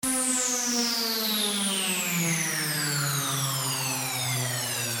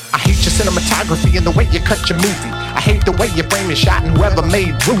cinematography and the way you cut your movie. I hate the way you frame your shot and whoever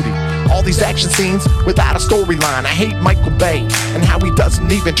made Rudy. All these action scenes without a storyline. I hate Michael Bay and how he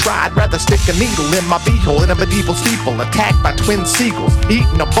doesn't even try. I'd rather stick a needle in my beehole in a medieval steeple, attacked by twin seagulls,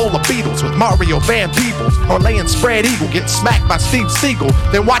 eating a bowl of beetles with Mario Van Peebles, or laying spread eagle, getting smacked by Steve Seagal.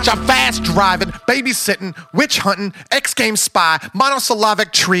 Then watch a fast driving, babysitting, witch hunting, X Games spy,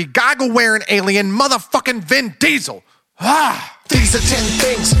 monosyllabic tree, goggle wearing alien, motherfucking Vin Diesel. These are 10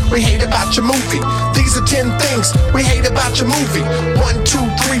 things we hate about your movie. These are 10 things we hate about your movie. 1, 2,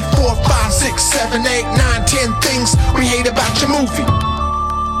 3, 4, 5, 6, 7, 8, 9, 10 things we hate about your movie.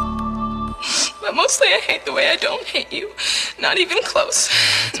 But mostly I hate the way I don't hate you. Not even close.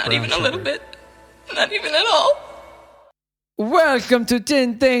 Not even a little bit. Not even at all. Welcome to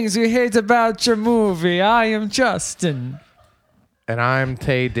 10 Things We Hate About Your Movie. I am Justin. And I'm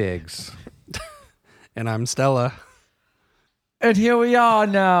Tay Diggs. And I'm Stella. And here we are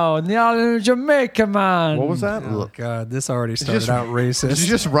now in the island of Jamaica, man. What was that? Oh, God, this already started out racist. Did you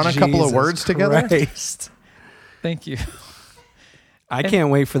just run a couple of words together? Christ. Thank you. I can't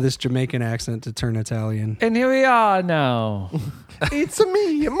wait for this Jamaican accent to turn Italian. And here we are now. It's a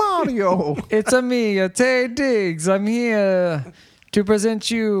me, Mario. It's a me, Tay Diggs. I'm here to present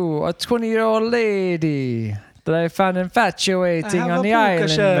you a 20-year-old lady that I found infatuating on the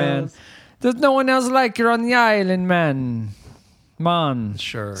island, man. There's no one else like her on the island, man. Man.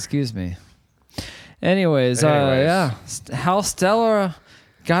 Sure. Excuse me. Anyways. Yeah. How Stella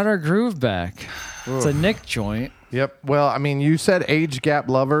got her groove back. It's a Nick joint. Yep. Well, I mean, you said age gap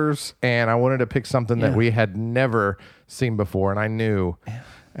lovers, and I wanted to pick something that we had never seen before, and I knew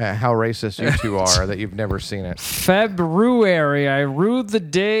how racist you two are that you've never seen it. February. I ruled the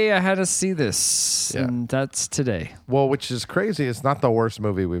day I had to see this, and that's today. Well, which is crazy. It's not the worst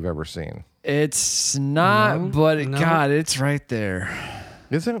movie we've ever seen. It's not, God, it's right there.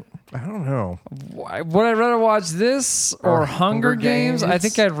 Isn't? I don't know. Would I rather watch this or Hunger Games? I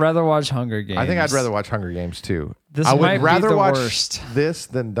think I'd rather watch Hunger Games. I think I'd rather watch Hunger Games too. I would rather watch worst. this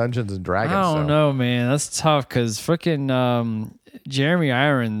than Dungeons and Dragons. I don't know, man. That's tough because freaking Jeremy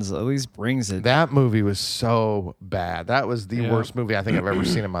Irons at least brings it. That movie was so bad. That was the worst movie I think I've ever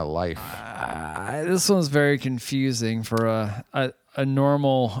seen in my life. This one's very confusing for a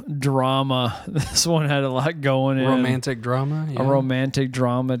normal drama. This one had a lot going in. Romantic drama? Yeah. A romantic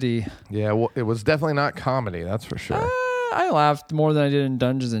dramedy. Yeah, well, it was definitely not comedy, that's for sure. I laughed more than I did in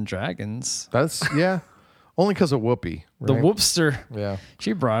Dungeons and Dragons. Only because of Whoopi. Right? The Whoopster. Yeah.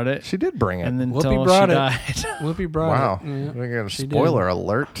 She brought it. She did bring it. And then Whoopi brought she it. died. Whoopi brought wow. it. Wow. Yeah. We got a spoiler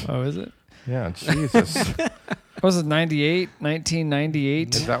alert. Oh, is it? Yeah, Jesus. Was it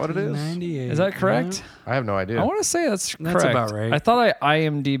 1998? Is that what it is? 98. Is that correct? I have no idea. I want to say that's correct. That's about right. I thought I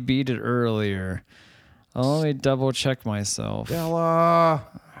IMDb'd it earlier. Let me double check myself. Stella.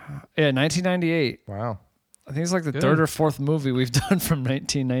 Yeah, 1998. Wow. I think it's like the third or fourth movie we've done from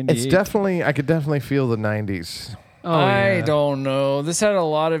 1998. It's definitely, I could definitely feel the 90s. Oh, I don't know. This had a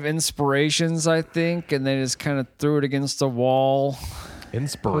lot of inspirations, I think, and they just kind of threw it against the wall.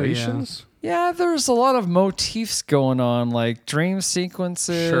 Inspirations? Yeah, there's a lot of motifs going on, like dream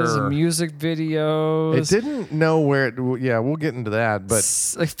sequences, music videos. It didn't know where it... Yeah, we'll get into that,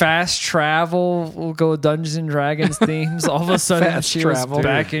 but... Like fast travel. We'll go with Dungeons and Dragons themes. All of a sudden, she was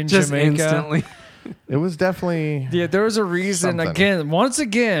back in just Jamaica. Instantly. It was definitely... Yeah, there was a reason. Something. Once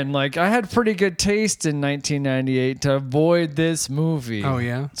again, like I had pretty good taste in 1998 to avoid this movie. Oh,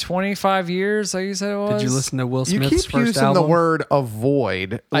 yeah? 25 years, like you said it was. Did you listen to Will You Smith's keep first using album? the word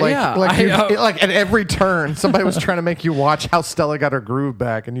avoid. Like at every turn, somebody was trying to make you watch how Stella got her groove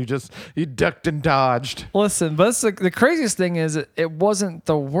back, and you ducked and dodged. Listen, but the craziest thing is it wasn't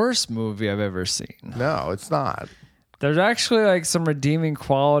the worst movie I've ever seen. No, it's not. There's actually like some redeeming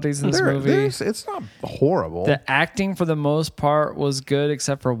qualities in this movie. It's not horrible. The acting for the most part was good,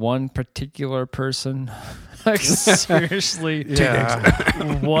 except for one particular person. Like seriously,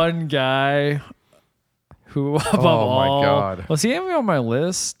 one guy who above all, my God, was he even on my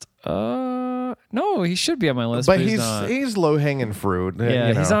list? No, he should be on my list, but he's low hanging fruit. Yeah,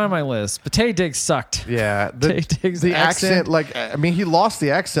 he's not on my list. But Tay Diggs sucked. Yeah, Tay Diggs' the accent, like I mean, he lost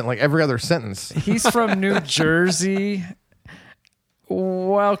the accent like every other sentence. He's from New Jersey.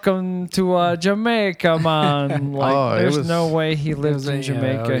 Welcome to Jamaica, man. Like, there's no way he lived in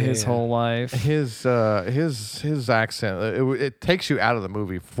Jamaica his whole life. His accent, it takes you out of the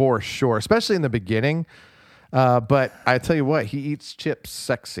movie for sure, especially in the beginning. But I tell you what, he eats chips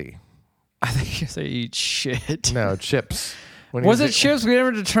sexy. I think you say eat shit. No, chips. When Was he it chips? We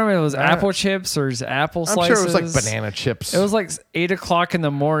never determined it was apple chips or just apple I'm slices. sure it was like banana chips. It was like 8 o'clock in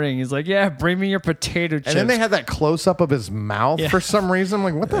the morning. He's like, yeah, bring me your potato chips. and then they had that close up of his mouth for some reason. I'm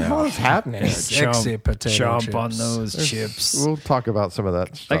like, what the hell is happening? Sexy potato Chomp chips. on those chips. We'll talk about some of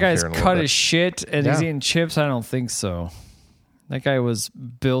that stuff. That guy's here in a little cut bit. his shit and he's Yeah. eating chips? I don't think so. That guy was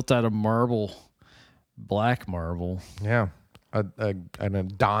built out of marble. Black marble. Yeah. An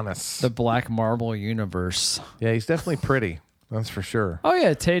Adonis. The black marble universe. Yeah, he's definitely pretty. That's for sure. Oh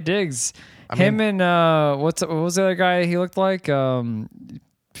yeah, Tay Diggs. Him and what was the other guy he looked like? Sean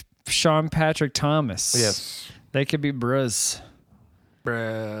Patrick Thomas. Yes. They could be bros.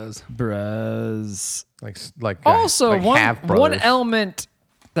 Bros. Like Also, like half one brothers. element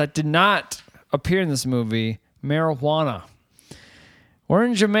that did not appear in this movie, marijuana. We're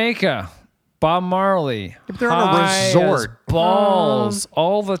in Jamaica. Bob Marley. they're on a high resort. as balls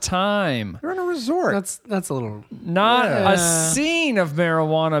all the time. They're in a resort. That's a little. Not a scene of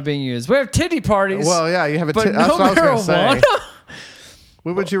marijuana being used. We have titty parties. Well, yeah, you have a but that's no what I was gonna marijuana. say.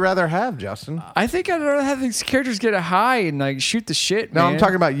 What would you rather have, Justin? I think I'd rather have these characters get high and like shoot the shit. No, man. I'm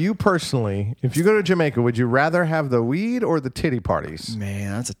talking about you personally. If you go to Jamaica, would you rather have the weed or the titty parties?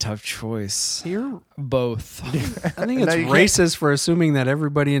 Man, that's a tough choice. You're, Both. I think it's No, you can't- racist for assuming that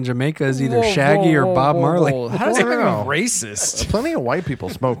everybody in Jamaica is either Shaggy or Bob Marley. How does that make me Wow. racist? Plenty of white people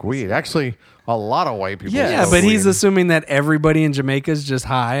smoke weed. Actually, a lot of white people. Yeah, smoke but he's weed. assuming that everybody in Jamaica is just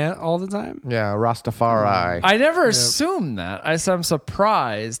high all the time. Yeah, Rastafari. I never assumed that. I'm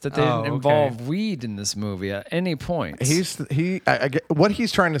surprised that they didn't Oh, okay. involve weed in this movie at any point. What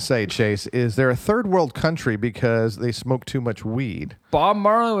he's trying to say, Chase, is they're a third world country because they smoke too much weed. Bob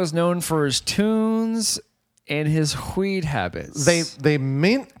Marley was known for his tunes and his weed habits. They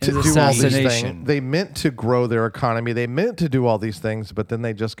meant to His do all these assassination. things. They meant to grow their economy. They meant to do all these things, but then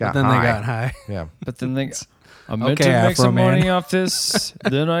they just got Then high. they got high. Yeah. But then I meant Okay, to make some Afro Man. money off this.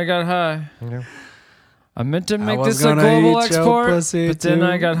 Then I got high. Yeah. I meant to I make was this a gonna global eat your export, pussy but then too,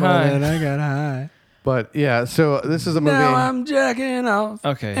 I got but high. then I got high. But yeah, so this is a movie. Now I'm jacking off.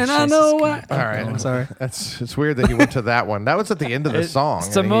 Okay, And I Jesus know Christ. why. All right, I'm sorry. It's weird that he went to that one. That was at the end of the song.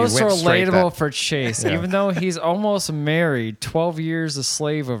 It's the and he most went straight relatable to for Chase, Yeah. even though he's almost married, 12 years a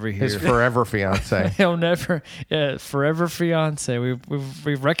slave over here. his forever fiance. He'll never, forever fiance.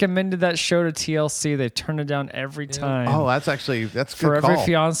 We've recommended that show to TLC. They turn it down every time. Oh, that's good Forever call.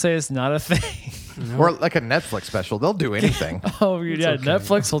 Fiance is not a thing. Or like a Netflix special. They'll do anything. Oh yeah,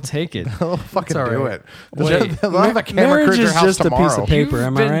 Netflix will take it. They'll fucking all do right. it. Wait. They'll have a camera crew Marriage at your is house just a tomorrow. piece of paper. You've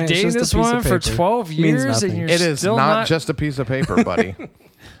Am I been right? It's dating just a this piece of woman for paper. 12 Means years, and nothing. you're It is still not just a piece of paper, buddy.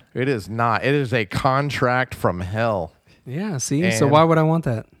 It is not. It is a contract from hell. Yeah, see? So And- why would I want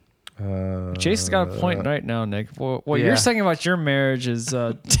that? Jason's got a point right now, Nick. What Yeah. you're saying about your marriage is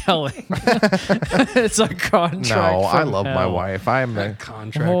telling. It's a contract. No, I from love my hell. wife. I'm a,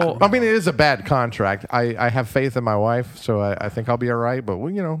 Contract. Well, I mean, it is a bad contract. I have faith in my wife, so I think I'll be all right. But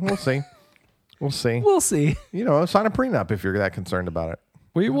we'll see. We'll see. We'll see. Sign a prenup if you're that concerned about it.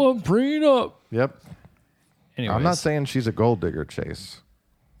 we want prenup. Yep. Anyways, I'm not saying she's a gold digger, Chase.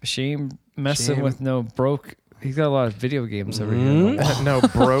 she ain't messing She ain't- with no broke. He's got a lot of video games over Mm-hmm. here. No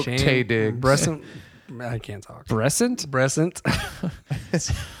broke Shame. Tay Diggs. Brescent. I can't talk. Brescent? Brescent.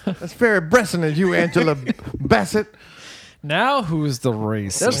 That's very breasting of you, Angela Bassett. Now who's the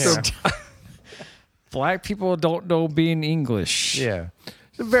racist? Black people don't know being English. Yeah.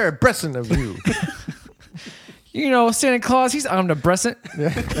 It's very breasting of you. Santa Claus, he's omnipresent.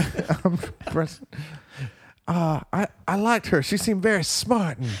 Breasting. I liked her. She seemed very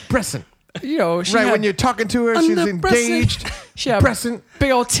smart and breasting. She Right had, when you're talking to her, she's engaged. she had breasting.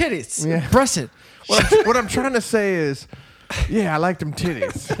 big old titties. Yeah. Breasted. What I'm trying to say is, yeah, I like them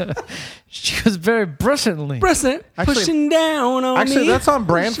titties. She was very breastingly. Brescent. Actually- Pushing down on Actually, me. that's on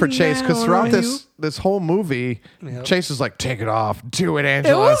brand for Pushing Chase because down throughout on this whole movie, Yep. Chase is like, "Take it off, do it, It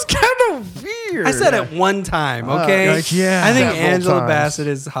Angela." was kind of weird. I said it one time, okay? like, yeah. I think Several Angela times. Bassett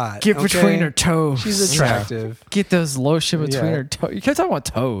is hot. Get okay? between her toes. She's attractive. Get those lotion between Yeah. her toes. You kept talking about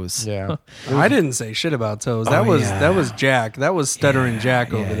toes. Yeah, I didn't say shit about toes. That was Jack. That was Stuttering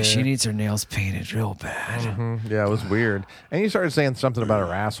Jack over there. She needs her nails painted real bad. yeah, it was weird. And you started saying something about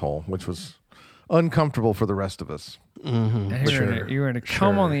her asshole, which was uncomfortable for the rest of us. And you were gonna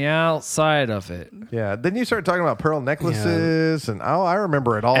come on the outside of it. Yeah. Then you started talking about pearl necklaces, and I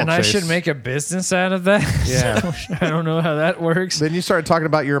remember it all. And I Chase. should make a business out of that. Yeah. I don't know how that works. Then you started talking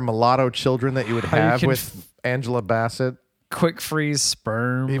about your mulatto children that you would How you have can with Angela Bassett, Quick freeze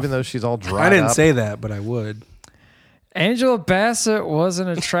sperm. even though she's all dried I didn't up. say that, but I would. Angela Bassett was an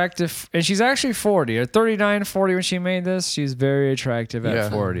attractive, and she's actually 40 or 39, 40 when she made this. She's very attractive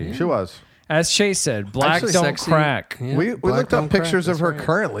at 40. She was. As Chase said, black Actually, don't sexy. crack. Yeah, we black looked up don't crack, pictures of that's her right.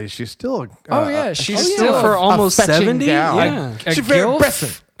 currently. She's still. Oh yeah, she's Oh, yeah, still for almost fetching 70. gal. Yeah. a She's very gilf.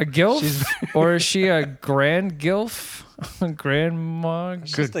 impressive. A gilf, or is she a grand gilf? Grandma Good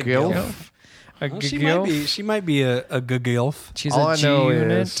Just a gilf. gilf? A Well, gilf? she might be a good gilf. She's All a I know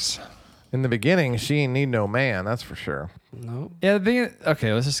G-unit. is in the beginning she ain't need no man. That's for sure. No. Yeah,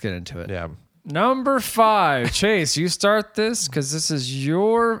 okay, let's just get into it. Yeah. Number 5, Chase, you start this because this is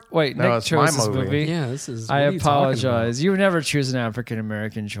your. Wait, No, Nick it's chose my this movie. movie. Yeah, this is. I what are you talking about? apologize. You never choose an African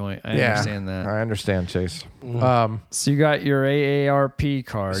American joint. I understand that. I understand, Chase. So you got your AARP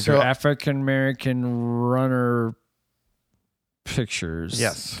card, So- your African American Runner Pictures.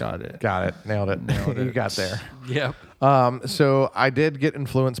 Yes. Got it. Got it. Nailed it. You got there. Yep. So I did get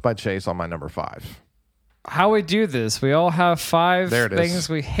influenced by Chase on my number 5. How we do this, we all have 5 There it is. things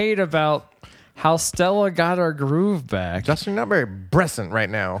we hate about how Stella got our groove back. Justin, you're not very present right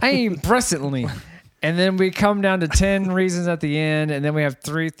now. I ain't presently. And then we come down to 10 reasons at the end, and then we have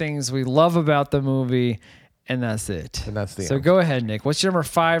 3 things we love about the movie, and that's it. And that's the So end. go ahead, Nick. What's your number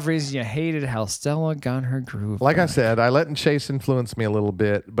 5 reason you hated how Stella got her groove Like I back? said, I let Chase influence me a little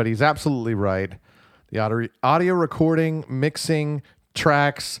bit, but he's absolutely right. The audio recording, mixing,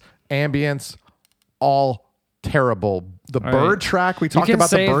 tracks, ambience, all terrible. The bird track, we You talked can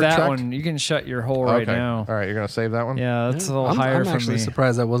about the save bird that track. one. You can shut your hole right Okay. now. All right, you're going to save that one? Yeah, that's a little I'm higher I'm for actually me.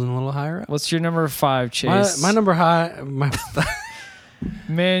 surprised that wasn't a little higher up. What's your number 5, Chase? My number high.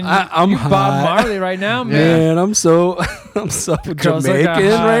 Man, I'm you Bob high. Marley right now, man. Man, I'm so Girls Jamaican like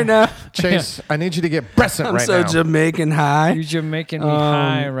a high. right now. Chase, I need you to get present I'm right so now. Jamaican high. You're just making me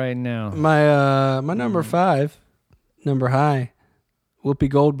high right now. My number 5, number high, Whoopi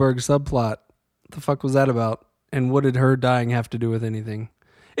Goldberg subplot. What the fuck was that about? And what did her dying have to do with anything?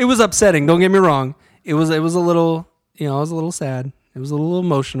 It was upsetting. Don't get me wrong. It was a little, I was a little sad. It was a little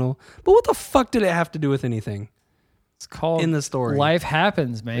emotional. But what the fuck did it have to do with anything It's called in the story? Life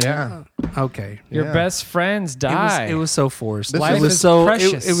Happens, man. Yeah. Okay. Your Yeah. best friends die. It was so forced. This It is- was is so.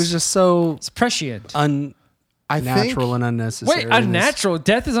 precious. It was just so It's prescient. unnatural and unnecessary. Wait, unnatural?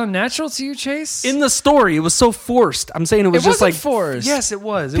 Death is unnatural to you, Chase? In the story, it was so forced. I'm saying it was It just wasn't like forced. Yes, it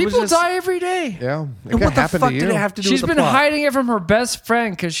was. It People was just, die every day. Yeah. It And could what the happen fuck to you. did it have to do She's with the been plot? hiding it from her best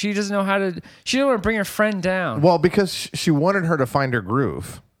friend because she doesn't know how to. She doesn't want to bring her friend down. Well, because she wanted her to find her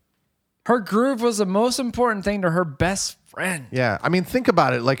groove. Her groove was the most important thing to her best friend. Yeah. I mean, think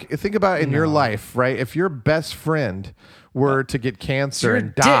about it. Like, think about it in your life, right? If your best friend were to get cancer Your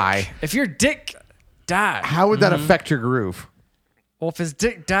and die, dick. If your dick died, how would that affect your groove? well, if his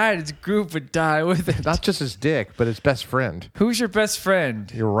dick died, his groove would die with it. Not just his dick, but his best friend. Who's your best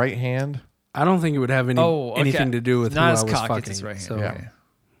friend? Your right hand. I don't think it would have anything to do with not who his I was cock, fucking. it's his right hand. So, Yeah. Okay.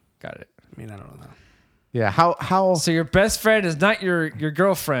 Got it. I mean, I don't know. Yeah. How So your best friend is not your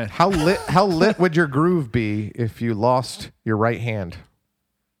girlfriend. how lit would your groove be if you lost your right hand?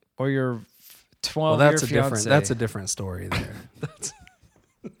 Or your 12 Well, that's a year different. fiance. That's a different story there.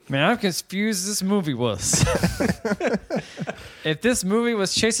 Man, I'm confused this movie was. If this movie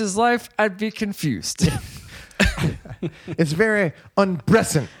was Chase's life, I'd be confused. It's very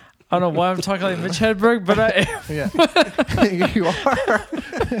unpleasant. I don't know why I'm talking like Mitch Hedberg, but I am. You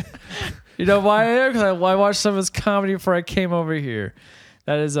are. You know why I am? Because I watched some of his comedy before I came over here.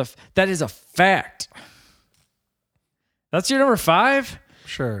 That is a fact. That's your number 5?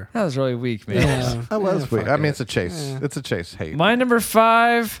 Sure. That was really weak, man. Yeah. I was fuck weak. I mean, it. it's a chase. It's a chase hate. My number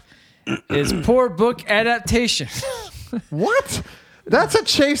 5 is poor book adaptation. What? That's a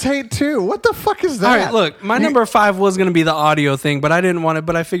chase hate too. What the fuck is that? All right, look, my number 5 was going to be the audio thing, but I didn't want it.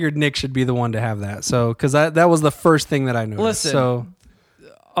 But I figured Nick should be the one to have that. So, because that was the first thing that I noticed. Listen, so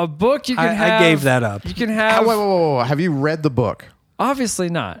A book you can I have. gave that up. You can have. Wait. Have you read the book? Obviously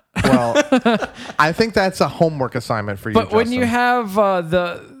not. Well, I think that's a homework assignment for you. But when Justin. you have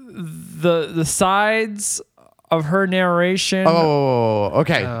the sides of her narration. Oh,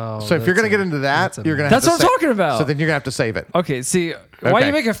 okay. Oh, So if you're that's gonna get into that, that's you're gonna. That's have what to I'm talking about. So then you're gonna have to save it. Okay, see, why are Okay.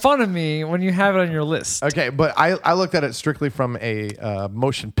 you making fun of me when you have it on your list? Okay, but I looked at it strictly from a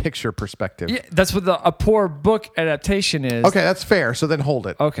motion picture perspective. Yeah, that's what a poor book adaptation is. Okay, that's fair. So then hold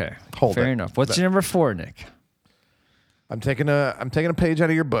it. Okay. Hold Fair it. enough. What's But- your number 4, Nick? I'm taking a page out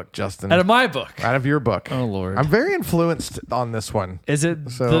of your book, Justin. Out of my book. out of your book. Oh, Lord. I'm very influenced on this one. Is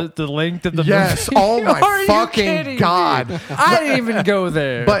it So- the length of the Yes. movie? Oh my Are you fucking kidding me? God. I didn't even go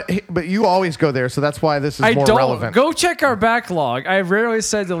there. But you always go there, so that's why this is I more don't. relevant. Go check our backlog. I rarely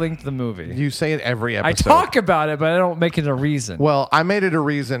said the length of the movie. You say it every I episode. talk about it, but I don't make it a reason. Well, I made it a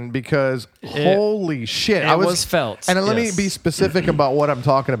reason because holy shit, I was felt, And let me yes. be specific about what I'm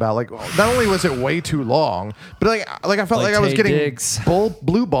talking about. Like, not only was it way too long, but like I felt felt like I was Taye getting Diggs.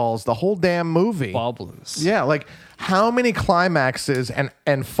 blue balls the whole damn movie. Ball blues. Yeah, like how many climaxes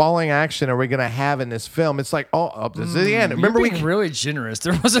and falling action are we going to have in this film? It's like, this is the end. Remember, You're being really generous.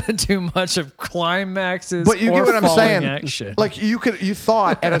 There wasn't too much of climaxes. but you or get what I'm falling saying. Action. Like you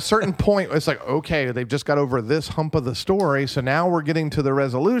thought at a certain point, it's like, okay, they've just got over this hump of the story, so now we're getting to the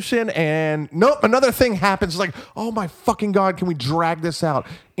resolution, and nope, another thing happens. It's like, oh my fucking God, can we drag this out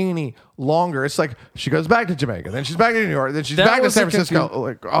any longer? It's like she goes back to Jamaica, then she's back to New York, then she's That back to was San the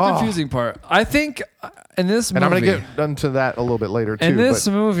Francisco. confusing part. I think in this movie, And I'm going to get into that a little bit later too. in this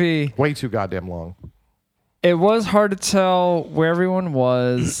but movie, way too goddamn long. it was hard to tell where everyone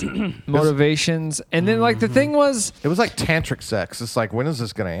was, motivations, and then like the thing was, It was like tantric sex. It's like, when is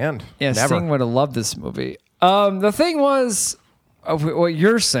this going to end? yeah, Never. Sting would have loved this movie. The thing was, what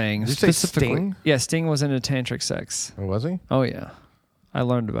you're saying Did you say specifically, Sting? yeah, Sting was into tantric sex. Oh, was he? Oh yeah, I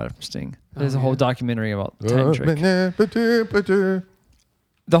learned about it from Sting. There's a whole documentary about tantric.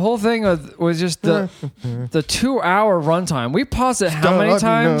 The whole thing was just the 2-hour runtime. We paused it how many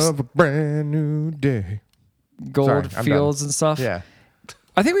times? Of a brand new day. Gold Sorry, I'm fields done. and stuff. Yeah.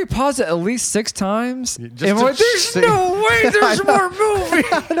 I think we paused it at least 6 times. Just And we're to like, there's see- no way there's more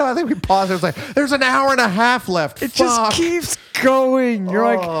movie. No, I think we paused. It was like, there's an hour and a half left. It Fuck. just keeps going. You're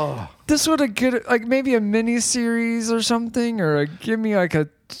Oh. like, this would have good, like maybe a mini series or something, or give me like a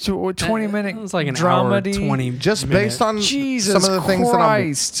 20-minute It was like an dramedy. hour 20. Just based on Jesus some of the things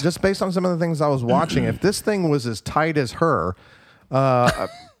Christ. that just based on some of the things I was watching, if this thing was as tight as her,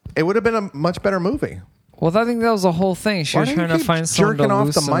 it would have been a much better movie. Well, I think that was the whole thing. She Why was do you trying to keep find someone to jerking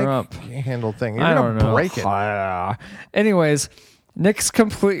off the loosen her up. mic handle thing? You're I gonna don't know. break it. Anyways, Nick's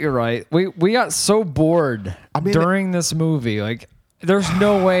completely right. We got so bored during this movie. Like, there's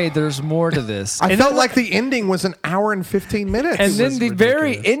no way there's more to this. I And felt then, like the ending was an hour and 15 minutes. and then the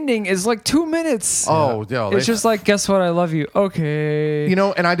very ending is like 2 minutes. Oh, yeah, It's just like, guess what? I love you. Okay. you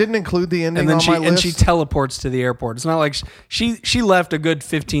know, and I didn't include the ending And then on she my and list. she teleports to the airport. It's not like she left a good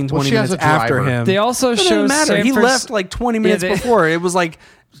 15, 20 she has minutes a after driver. him. They also It show doesn't matter. San He Fran- left like 20 minutes they- before. It was like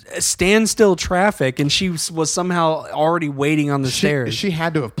standstill traffic, and she was somehow already waiting on the stairs. She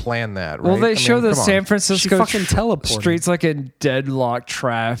had to have planned that, right? Well, they I mean, show the come on. San Francisco She fucking teleported. streets like in deadlock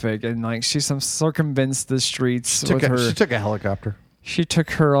traffic, and like she circumvents the streets with her. She took a helicopter. She took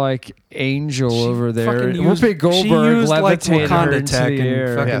her like angel over there. Fucking used- Whoopi Goldberg she used like levitated her Wakanda into tech the and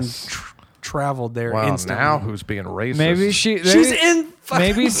air. fucking Yes. traveled there Wow, instantly. now who's being racist? Maybe She's in.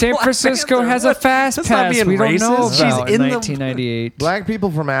 Maybe San Black Francisco Panther. has a What? fast That's not pass being we don't know racist. about She's in in the- 1998. Black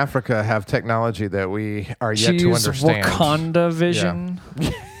people from Africa have technology that we are yet She to used understand. Wakanda vision.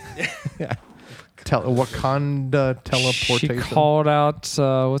 Wakanda She teleportation. called out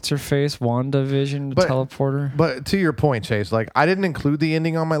what's her face, WandaVision to But- teleport her. But to your point, Chase, like I didn't include the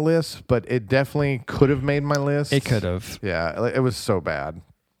ending on my list, but it definitely could have made my list. It could have. Yeah, like, it was so bad.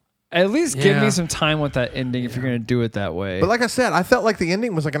 At least give Yeah. me some time with that ending if you're going to do it that way. But like I said, I felt like the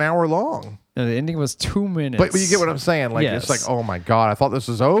ending was like an hour long. No, the ending was 2 minutes. But you get what I'm saying? Like Yes. it's like, oh my god, I thought this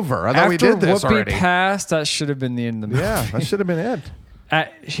was over. I thought we After did this Whoopi already. passed, that should have been the end of the movie. Yeah, that should have been it.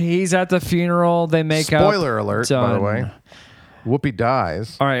 He's at the funeral. They make up. Spoiler alert, by the Done. way. Whoopi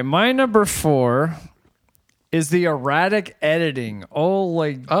dies. All right, my number 4 is the erratic editing. Oh,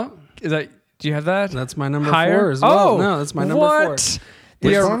 like is that? Do you have that? That's my number Higher? 4 as well. Oh, No, that's my number what? 4. The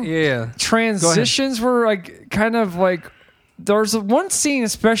Which one? Yeah. transitions were like kind of like there's one scene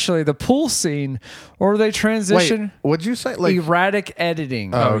especially the pool scene where they Wait, transition what'd you say? Like, erratic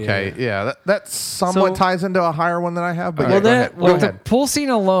editing. oh, okay, yeah, that somewhat So- ties into a higher one that I have. But Well, yeah, go that ahead. Go like the ahead. pool scene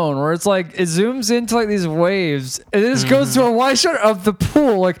alone, where it's like it zooms into like these waves, and it just goes to a wide shot of the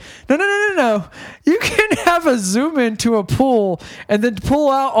pool. Like, no, you can have a zoom into a pool and then pull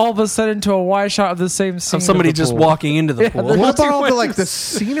out all of a sudden to a wide shot of the same scene. Of somebody of the just pool. walking into the pool. What about all the like the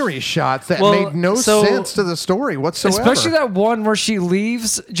scenery shots that Well, made no so- sense to the story whatsoever? Especially that one where she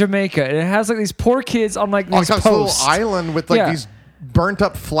leaves Jamaica and it has like these poor kids on like on these this little posts. island with like Yeah. these burnt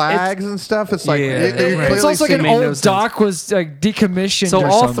up flags and stuff. It's like Yeah, you right. It's clearly almost like see- an made no old sense. dock was like decommissioned. So or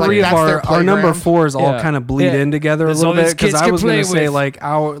all something. three of That's their our number playground. 4s all Yeah. kind of bleed Yeah. in together a There's little all these bit because kids I can was going play to say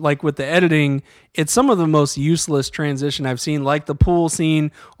with. like with the editing, it's some of the most useless transition I've seen, like the pool scene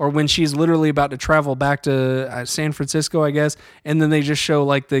or when she's literally about to travel back to San Francisco, I guess, and then they just show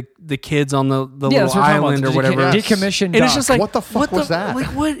like the kids on the Yeah, little that's what I'm talking island or about, whatever. the decommissioned And it's dock. just like What the fuck was that? Like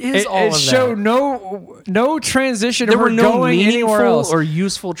what is It, all it of showed that? no transition. There of were her no going anywhere else. meaningful or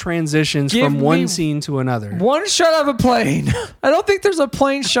useful transitions Give from me one scene to another. One shot of a plane. I don't think there's a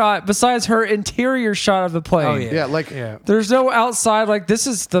plane shot besides her interior shot of the plane. Oh yeah, Yeah, like yeah. There's no outside like this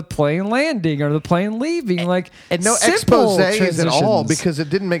is the plane landing or the the plane leaving. Like, And no simple exposés at all transitions. because it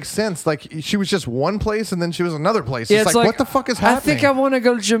didn't make sense. Like she was just one place and then she was another place. Yeah, It's like what the fuck is happening? I think I want to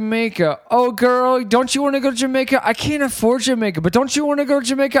go to Jamaica. Oh, girl, don't you want to go to Jamaica? I can't afford Jamaica, but don't you want to go to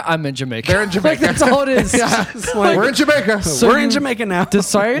Jamaica? I'm in Jamaica. They're in Jamaica. Like, that's all it is. We're in Jamaica. We're in Jamaica now.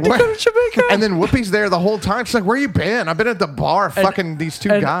 Decided to go to Jamaica. And then Whoopi's there the whole time. She's like, "Where you been? I've been at the bar, fucking these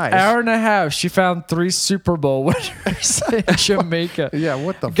two An guys." hour and a half, she found 3 Super Bowl winners in Jamaica. Yeah,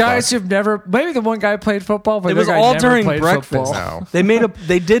 what the guys fuck? who've never, maybe the one guy played football, but It the was other guy all never during played breakfast. football. No.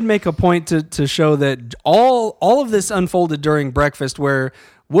 They did make a point to show that all of this unfolded during breakfast, where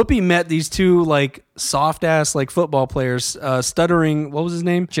Whoopi met these two like soft ass like football players, stuttering. What was his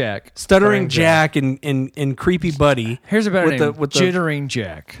name? Jack. Stuttering Jack and creepy Buddy. Here's a better with name. the Jittering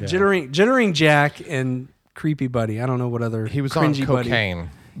Jack. Jittering Jack and creepy Buddy. I don't know what other. He was on cringy Buddy. cocaine.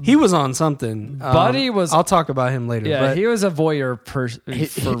 He was on something. Buddy was- I'll talk about him later. Yeah, but he was a voyeur for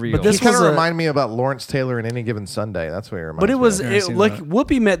real. but this He kind of was a- reminded me about Lawrence Taylor in Any Given Sunday. That's what he reminds But it me was of. Never seen like that.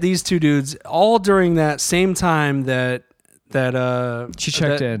 Whoopi met these two dudes all during that same time that She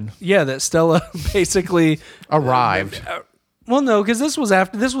checked that- in. Yeah, that Stella basically arrived. Well, no, because this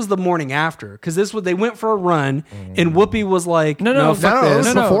was the morning after. Because they went for a run, and Whoopi was like, No, fuck no, this."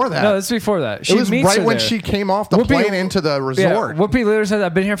 it was before that. No, it's before that. She It was meets right her when there. she came off the Whoopi- plane into the resort. Yeah, Whoopi literally said,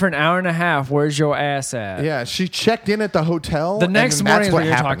 "I've been here for an hour and a half. Where's your ass at?" Yeah, she checked in at the hotel. The next and morning that's is what what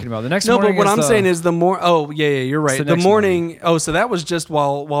you're happened. talking about. The next No, morning but what is I'm the- saying is you're right. the The next morning. Oh, so that was just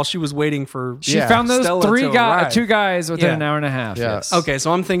while she was waiting for. she Yeah. found those Stella two to arrive. guys within Yeah. an hour and a half. Yeah. Yes. Okay,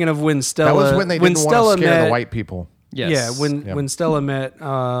 so I'm thinking of when Stella. That was when they didn't Stella want to scare met, the white people. Yes. Yeah, when Stella met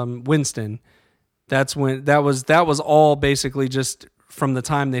Winston, that's when that was all basically just from the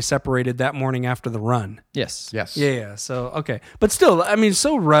time they separated that morning after the run. Yes. Yes. Yeah. So okay, but still, I mean,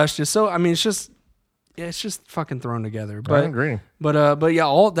 so rushed. It's just fucking thrown together. But I agree. But yeah,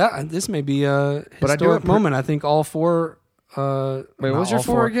 all that this may be a But I do historic appre- moment. I think all four. Wait, what not was your all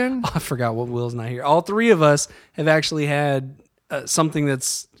four again? I forgot what Will's not here. All three of us have actually had something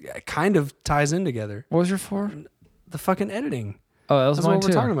that's kind of ties in together. What was your 4? The fucking editing. Oh, that was That's mine what we're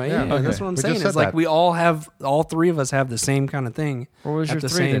too. talking about. Yeah, okay. that's what I'm We saying. just It's said like that. we all three of us have the same kind of thing. What was at your the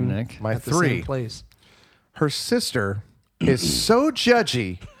 3 then, same- Nick? My at the 3. same place. Her sister is so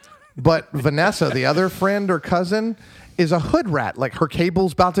judgy, but Vanessa, the other friend or cousin, is a hood rat. Like her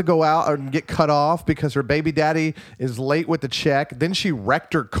cable's about to go out and get cut off because her baby daddy is late with the check. Then she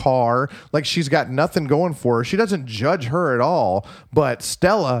wrecked her car. Like she's got nothing going for her. She doesn't judge her at all. But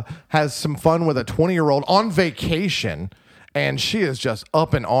Stella has some fun with a 20-year-old on vacation. And she is just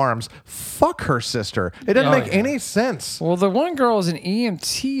up in arms. Fuck her sister. It doesn't make any sense. Well, the one girl is an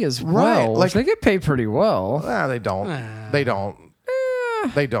EMT as well. Right, Like they get paid pretty well. Nah, they don't. They don't.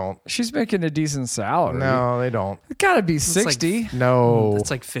 They don't. She's making a decent salary. No, they don't. It gotta be like 60 No.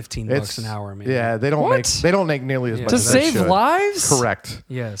 It's like $15 an hour, man. Yeah, they don't What? make they don't make nearly as much to as they save should. lives. Correct.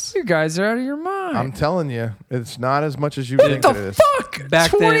 Yes. You guys are out of your mind. I'm telling you, it's not as much as you what think the it is. fuck?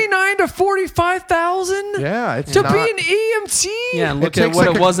 Back then- 29 to 45,000 Yeah, it's to not. be an EMT. Yeah, and look It at takes what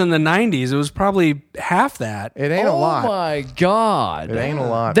like it a- was in the 90s. It was probably half that. It ain't a lot. Oh my god! It ain't a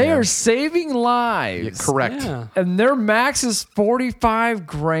lot. They man. are saving lives. Yeah, correct. Yeah. And their max is 45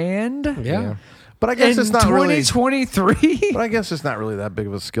 grand. Yeah. But I guess in it's not really. 2023. But I guess it's not really that big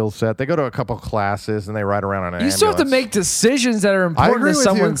of a skill set. They go to a couple classes and they ride around on an You still have to ambulance. make decisions that are I important agree to with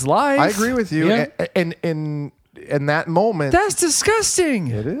someone's you. life. I agree with you. Yeah. And in that moment, That's disgusting.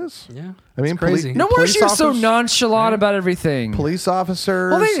 it is. Yeah. I mean, It's crazy. No wonder police she was so officers- nonchalant about everything. Police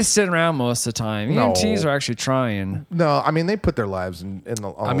officers. Well, they just sit around most of the time. No. EMTs are actually trying. No, I mean they put their lives on the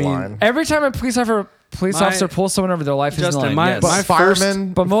line. Every time a police officer pulls someone over, their life is Justin, in line. my- yes. But my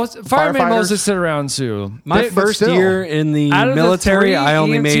firemen, but most firemen firefighters- mostly sit around too. My They- first still. year in the Out of the military, three, I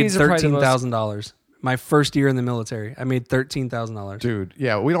only made EMTs are probably the most- $13,000. My first year in the military, I made $13,000. dude.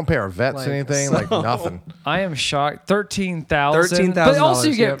 Yeah, we don't pay our vets Like, anything. so- Like nothing. I am shocked. 13,000. $13,000, But also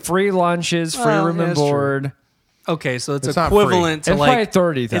you get yep. free lunches, free Well, room yeah, and that's true. board. Okay, so it's It's not free. equivalent to It's like probably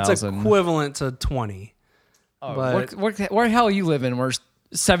 30,000. It's equivalent to 20. Oh, but where the hell you live in? Where's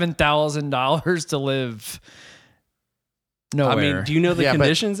 $7,000 to live? Nowhere. I mean, do you know the Yeah, but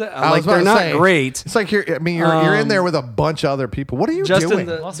conditions? I was Like about they're to not say, great. It's like you're in there with a bunch of other people. What are you Justin, doing?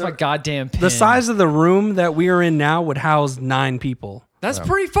 the- lost my goddamn pin. The size of the room that we are in now would house 9 people. That's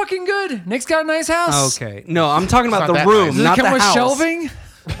pretty fucking good. Nick's got a nice house. Okay, no, I'm talking about not the that room, nice. Does it not come the with house. shelving?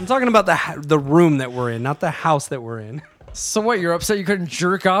 I'm talking about the room that we're in, not the house that we're in. So what? You're upset you couldn't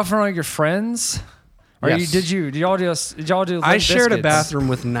jerk off in front of your friends? Or Yes. did y'all do? I Limp shared a Bizkits? bathroom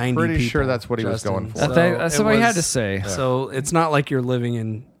with 90 Pretty people. sure that's what he was going for. I think that's it what he had was- to say. So it's not like you're living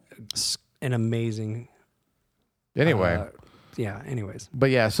in an amazing. Anyway, yeah. Anyways, But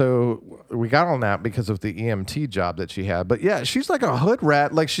yeah, so we got on that because of the EMT job that she had. But yeah, she's like a hood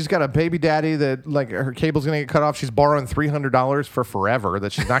rat. Like she's got a baby daddy that like her cable's gonna get cut off. She's borrowing $300 for forever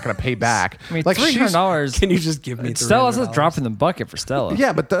that she's not gonna pay back. I mean, like $300. can you just give me Stella's a $300? drop in the bucket for Stella.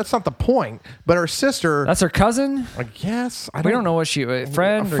 Yeah, but that's not the point. But her sister, That's her cousin. I guess, We don't know what she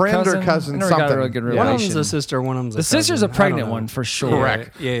friend a friend or cousin, I never got a something. really good Yeah. relation. One of them's a sister. One of them's a The sister's a cousin. I don't pregnant know. one for sure.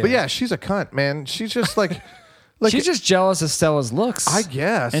 correct. Yeah. But yeah, she's a cunt, man. She's just like She's just jealous of Stella's looks, I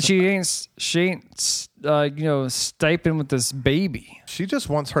guess. and she ain't stipend with this baby. She just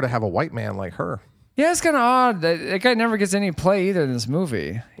wants her to have a white man like her. Yeah, it's kind of odd. That guy never gets any play either in this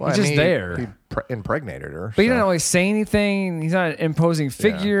movie. Well, He's I just mean, there. He impregnated her. But he so. didn't always say anything. He's not an imposing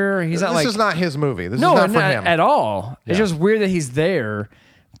figure. He's not This like is not his movie. This no, is not for not him. at all. It's Yeah. just weird that he's there,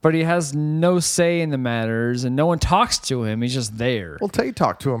 but he has no say in the matters, and no one talks to him. He's just there. Well, Tay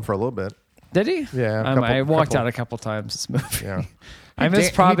talked to him for a little bit. Did he? Yeah, I walked out a couple times this movie. Yeah. I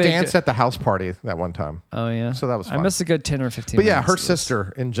missed probably. He danced at the house party that one time. Oh yeah. So that was I fun. missed a good 10 or 15. But yeah, minutes her of this.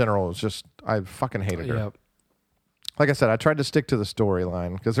 sister in general was just, I fucking hated her. Yep. Like I said, I tried to stick to the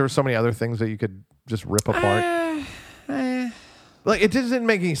storyline because there were so many other things that you could just rip apart. Like, it didn't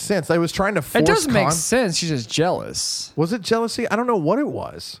make any sense. I was trying to force It does make sense. She's just jealous. Was it jealousy? I don't know what it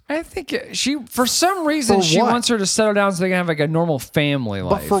was. I think for some reason, For she what? wants her to settle down so they can have like a normal family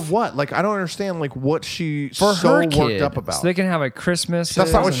life. But for what? Like, I don't understand like what she's For so her worked kid, up about. so they can have like Christmas.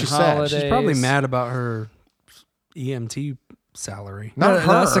 That's not what she said. She's probably mad about her EMT salary. Not her.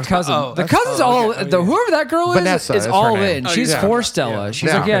 That's the cousin. Oh, the that's- cousin's oh, all. okay. Whoever that girl Vanessa is is her all name. in. Oh, She's yeah. for Stella. She's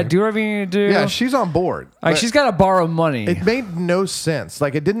Yeah. like, yeah, do whatever you need to do. Yeah, she's on board. like But she's got to borrow money. it made no sense.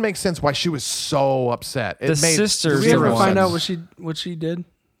 Like, it didn't make sense why she was so upset. It The made sisters Did we ever Zero find out sense. what she did?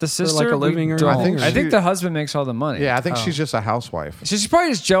 the sister, like a living we or don't. anything, or I think she- the husband makes all the money. Yeah, I think she's just a housewife. So she's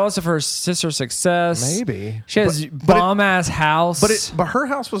probably just jealous of her sister's success. Maybe. She has But- bomb ass house. But her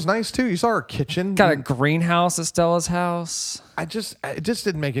house was nice too. You saw her kitchen. got a greenhouse at Stella's house. it just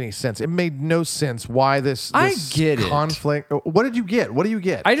didn't make any sense. It made no sense why this I get it. conflict. What did you get? What do you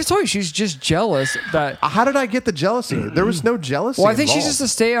get? I just told you she's just jealous that. How did I get the jealousy? There was no jealousy. Well, I think she's involved. just a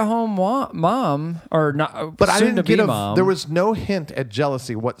stay-at-home mom, or not. But I soon didn't to be get mom. there was no hint at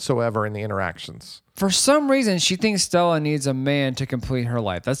jealousy whatsoever in the interactions. For some reason, she thinks Stella needs a man to complete her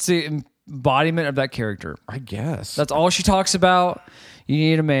life. That's the embodiment of that character. I guess. That's all she talks about. You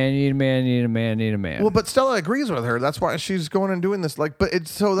need a man. You need a man. You need a man. You need a man. Well, but Stella agrees with her. That's why she's going and doing this. Like, but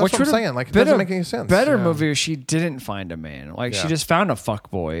it's so that's Which what I'm would've saying. Like, it been doesn't a make any sense. Better movie if she didn't find a man. Like she Yeah. just found a fuck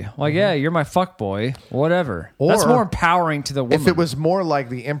boy. Like yeah, you're my fuck boy. Whatever. That's Or more empowering to the woman. If it was more like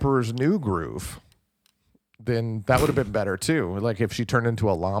the Emperor's New Groove, then that would have been better too. Like if she turned into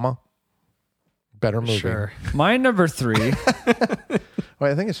a llama. Better movie. Sure. my number 3.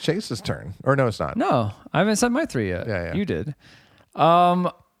 Well, I think it's Chase's turn. Or no, it's not. No, I haven't said my 3 yet. Yeah. You did.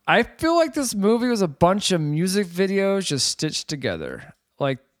 I feel like this movie was a bunch of music videos just stitched together.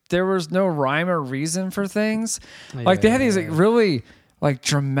 Like there was no rhyme or reason for things. Like they had these like really like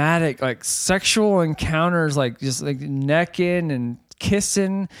dramatic like sexual encounters, like just like necking and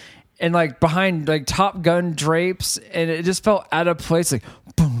kissing, and like behind like Top Gun drapes, and it just felt out of place. Like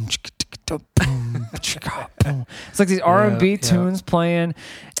boom, boom, boom. It's like these R&B tunes playing,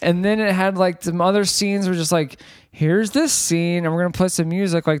 and then it had like some other scenes were just like, here's this scene, and we're gonna play some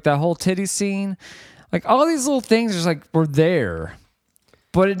music, like that whole titty scene, like all these little things just like were there,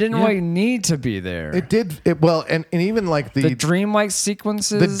 but it didn't really need to be there. It did. Well, and even like The dreamlike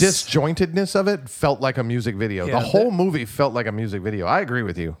sequences, the disjointedness of it felt like a music video. Yeah, the whole movie felt like a music video. I agree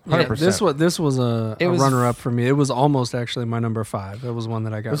with you, 100%. This was a runner up for me. It was almost actually my number 5. It was one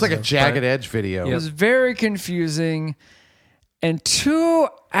that I got. It was like a rid of. jagged edge video. It was very confusing, and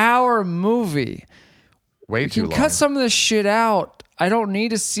 2-hour movie. Way You too can long. cut some of this shit out. I don't need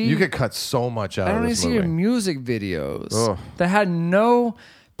to see. You could cut so much out I of don't need to this see movie. music videos Ugh. that had no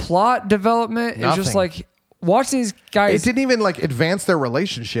plot development. It was just Nothing. like watching these guys. It didn't even like advance their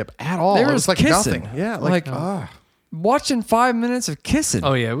relationship at all. They It were was just like kissing. nothing. Yeah, Like, watching 5 minutes of kissing.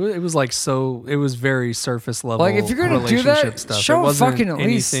 Oh yeah, it was like so. It was very surface level. Like, if you're gonna do relationship that, stuff. show it 'em wasn't fucking at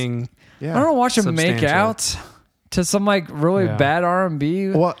least- anything. yeah. I don't watch them make Substantial. out to some like really Yeah. bad R&B.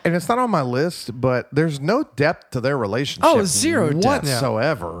 Well, and it's not on my list, but there's no depth to their relationship. Oh, zero depth.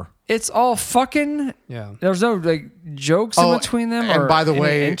 whatsoever. It's all fucking. Yeah. There's no like jokes in between them. And or by the any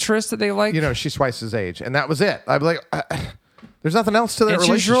way, interest that they like. You know, she's twice his age, and that was it. I'd be like, there's nothing else to their and she's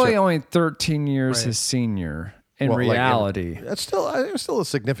relationship. really only 13 years Right. his senior in Well, like, reality. That's still a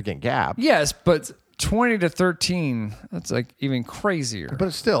significant gap. Yes, but 20 to 13, that's like even crazier.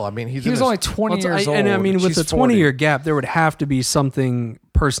 But still, I mean, he was only 20 years old. And I mean, with She's a 20-year gap, there would have to be something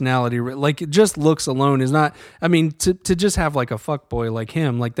personality. Like just looks alone is not. I mean, to just have like a fuckboy like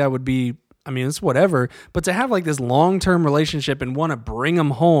him, like that would be. I mean, it's whatever. But to have like this long-term relationship and want to bring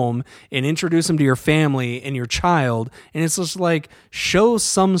him home and introduce him to your family and your child, and it's just like show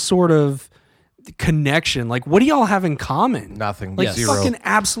some sort of connection. Like, what do y'all have in common? Nothing. Like Zero. fucking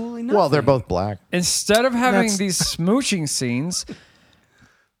absolutely nothing. Well, they're both black. Instead of having these smooching scenes,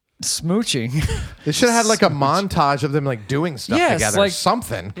 They should have had like a montage of them like doing stuff together. like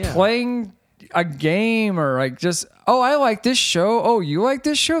something. playing a game or like just, oh, I like this show. Oh, you like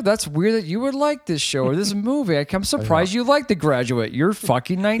this show? That's weird that you would like this show or this movie. I'm surprised you like The Graduate. You're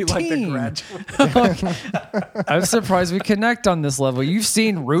fucking 19. You like The Graduate. I'm surprised we connect on this level. You've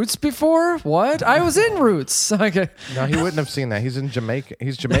seen Roots before? What? I was in Roots. Okay. No, he wouldn't have seen that. He's in Jamaica.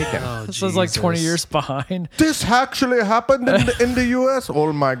 He's Jamaican. This was like 20 years behind. This actually happened in the U.S.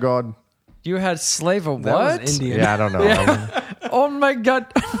 Oh my god. You had slave of That what? was Indian. Yeah, I don't know. Oh my God.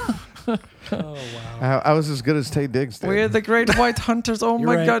 Oh wow. I was as good as Tay Diggs did. We're the great white hunters. Oh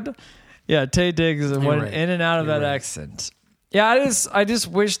my right. God. Yeah, Tay Diggs went right. in and out of You're that right. accent. Yeah, I just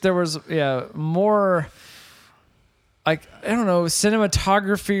wish there was more like I don't know,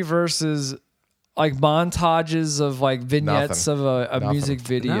 cinematography versus like montages of like vignettes Nothing. of a Nothing. music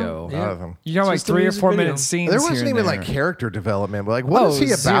video. No, None of them. You got like Just a 3 or music 4 video. minute scenes. There here wasn't and even there. like character development. But like, what is he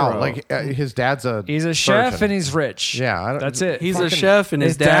about? Zero. Like, his dad's a He's a chef surgeon. and he's rich. Yeah, I don't- that's it. He's a Fucking- chef and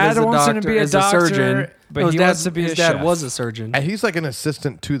his dad is a wants him doctor, to be a is doctor, a surgeon. but No, he his wants to be his a dad chef. was a surgeon. And he's like an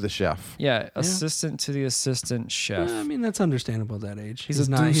assistant to the chef. Yeah, assistant to the assistant chef. I mean, that's understandable at that age. He's He's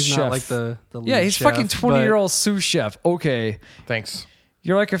a not. douche He's chef. not like the lead Yeah, he's chef, fucking but 20-year-old sous chef. Okay. Thanks.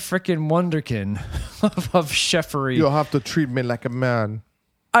 You're like a freaking wonderkin of chefery. You'll have to treat me like a man.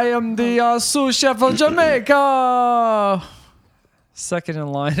 I am the sous chef of Jamaica. Second in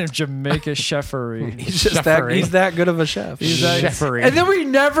line of Jamaica chefery. He's just that. He's that good of a chef. Chefery. And then we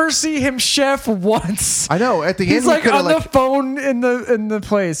never see him chef once. I know. At the He's end, like he on coulda, the phone in the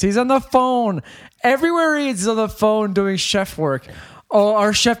place. He's on the phone. Everywhere he's on the phone doing chef work. Oh,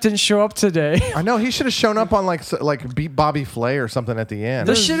 our chef didn't show up today. I know he should have shown up on like beat Bobby Flay or something at the end.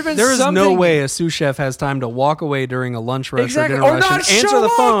 There should have been There is something. no way a sous chef has time to walk away during a lunch rush Exactly. or dinner Or rush not and answer show the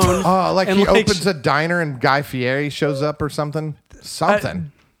up. phone. Oh, like and he like opens a diner and Guy Fieri shows up or something.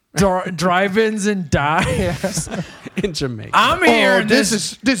 Something. Drive-ins and dives. in Jamaica. I'm here. in this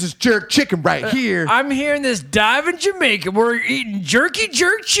is jerk chicken right here. I'm here in this dive in Jamaica. We're eating jerky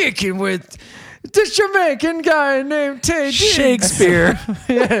jerk chicken with this Jamaican guy named Tay Diggs. Shakespeare.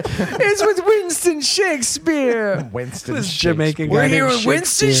 It's with Winston Shakespeare. Winston This Shakespeare. Jamaican guy We're here named with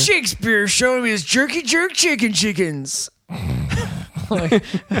Winston Shakespeare. Shakespeare showing me his jerky jerk chickens.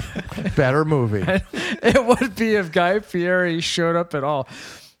 Better movie. It would be if Guy Fieri showed up at all.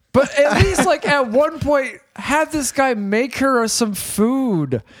 But at least, like, at one point, have this guy make her some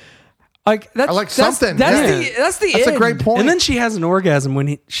food. Like, that's like something. That's Yeah. that's the That's end. a great point. And then she has an orgasm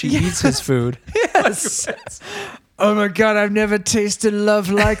when she eats his food. Yes. Oh my God, I've never tasted love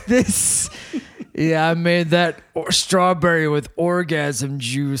like this. Yeah, I made that strawberry with orgasm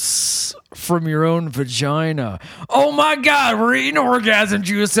juice from your own vagina. Oh my God, we're eating orgasm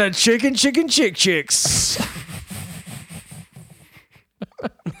juice at Chicken Chicks.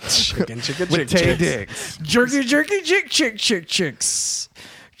 Chicken, with Tay Diggs. Jerky chicks.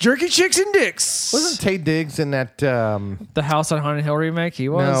 Jerky chicks and dicks. Wasn't Tay Diggs in that? The House on Haunted Hill remake? He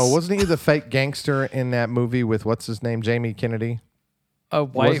was. No, wasn't he the fake gangster in that movie with what's his name, Jamie Kennedy? A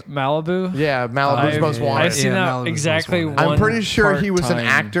white Malibu? Yeah, Malibu's Most Wanted. I've seen that Malibu's exactly Most one Wanted. I'm pretty sure he was an part-time.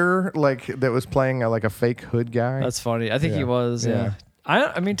 actor like that was playing like a fake hood guy. That's funny. I think he Yeah. was. Yeah. Yeah.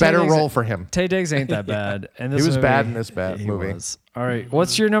 I mean, Tay Better Diggs- role for him. Tay Diggs ain't that bad. And He was bad in this he movie. was. All right.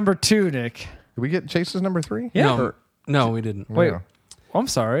 What's your number 2, Nick? Did we get Chase's number 3? Yeah. No, we didn't. Wait. Yeah. I'm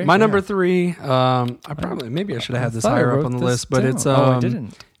sorry. My number 3. Maybe I should have had this thought I higher up wrote on the this list, but down. it's I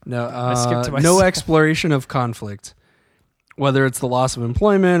didn't. No, skipped to my no second. exploration of conflict. Whether it's the loss of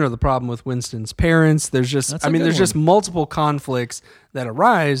employment or the problem with Winston's parents, there's just That's a good there's just one. multiple conflicts that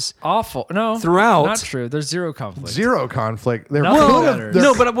arise. Awful. No. Throughout- Not true. There's zero conflict. Zero conflict. They're Nothing cool. better. They're-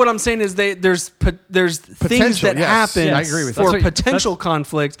 No, but what I'm saying is there's things Potential, that yes. happen I agree with for you. That's what- potential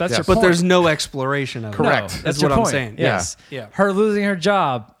conflict, that's your but point. there's no exploration of Correct. it. That's That's your what I'm point. saying. Yes. Yeah. Her losing her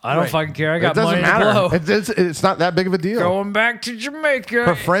job. I don't Right. fucking care. I It got doesn't money to blow. matter. It's not that big of a deal. Going back to Jamaica.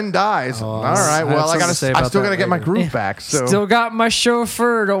 Her friend dies. All right. I have Well, something to say I about still that got to get my later. groove back. So Still got my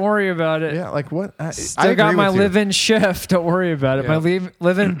chauffeur. Don't worry about it. yeah, like what? I Still got agree my with you. live-in chef. Don't worry about it. Yeah. My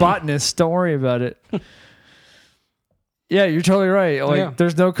live-in botanist. Don't worry about it. Yeah, you're totally right. Like, Yeah.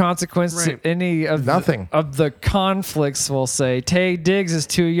 there's no consequence Right. to any of Nothing. of the conflicts. We'll say Tay Diggs is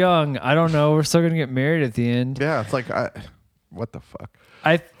too young. I don't know. We're still gonna get married at the end. Yeah, it's like what the fuck.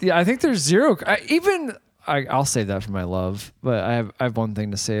 I think there's zero. I'll save that for my love, but I have one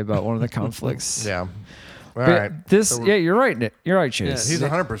thing to say about one of the conflicts. Yeah. All right. You're right, Nick. You're right, Chase. He's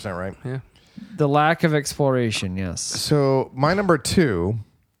 100% right. Yeah. The lack of exploration, yes. So my number two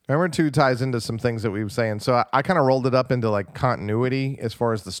ties into some things that we were saying. So I kind of rolled it up into like continuity as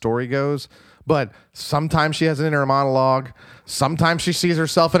far as the story goes. But sometimes she has an inner monologue. Sometimes she sees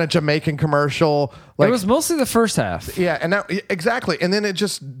herself in a Jamaican commercial. It was mostly the first half. Yeah, and exactly. And then it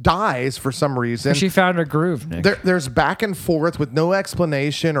just dies for some reason. She found her groove, Nick. There's back and forth with no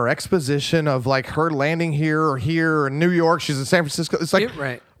explanation or exposition of like her landing here or in New York. She's in San Francisco. It's like,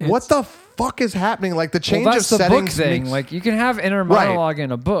 what the fuck is happening? Like the change of settings. That's the book thing. Like you can have inner monologue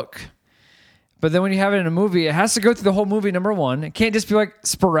in a book. But then when you have it in a movie, it has to go through the whole movie, number one. It can't just be like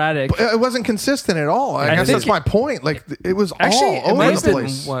sporadic. It wasn't consistent at all. I guess that's my point. Like it was all over the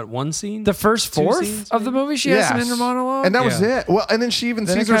place. What, one scene? The first fourth of the movie, she has some inner monologue? And that was it. Well, and then she even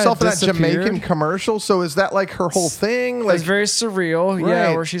sees herself in that Jamaican commercial. So is that like her whole thing? Like, it's very surreal. Right.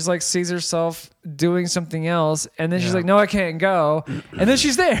 Yeah, where she's like sees herself doing something else, and then she's like, no, I can't go. And then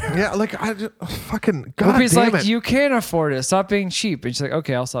she's there. Yeah, like I just, fucking God Whoopi's damn like, it. you can't afford it. Stop being cheap. And she's like,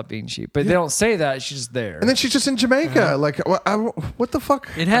 okay, I'll stop being cheap. But they don't say that. She's just there. And then she's just in Jamaica. Like, what the fuck?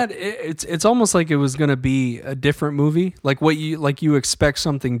 It's almost like it was going to be a different movie. Like you expect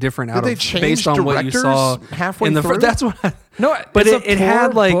something different out of based on what you saw halfway in the through. That's what. But it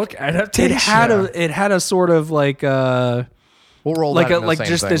had like book adaptation. It had a sort of like. We'll roll like that in the same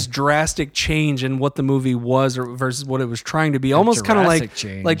just thing. this drastic change in what the movie was versus what it was trying to be. Almost kind of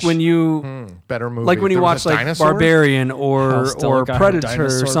like when you better movie. Like when you watch like dinosaurs? Barbarian or Predator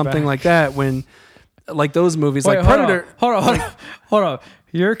or something like that. When like those movies, like Predator. Hold on.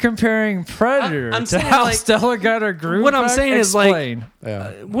 You're comparing Predator to how Stella got her groove. What I'm saying is like,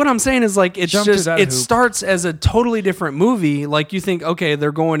 what I'm saying is like, it's just it starts as a totally different movie. Like you think, okay,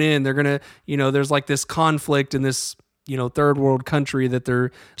 they're going in, they're gonna, there's like this conflict in this. Third world country that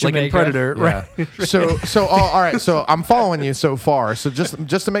they're Jamaica. Like in Predator, right? So all right. So I'm following you so far. So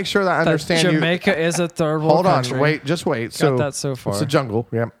just to make sure that I understand Jamaica is a third world country. Hold on, just wait. Got that so far. It's a jungle.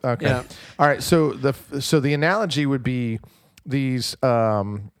 Yeah. Okay. Yeah. All right. So the analogy would be these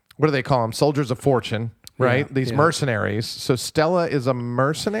what do they call them? Soldiers of fortune. Right? Yeah, These mercenaries. So Stella is a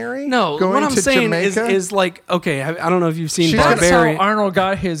mercenary? No, going what I'm to saying Jamaica? is like, okay, I don't know if you've seen That's Barbarian. how Arnold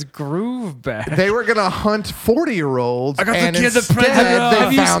got his groove back. They were going to hunt 40-year-olds. I got and to kill the instead Predator.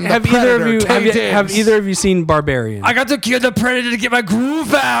 They found the Predator. Have either of you seen Barbarian? I got to kill the Predator to get my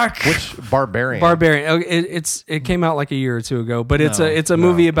groove back. Which Barbarian? Barbarian. It came out like a year or two ago, but it's a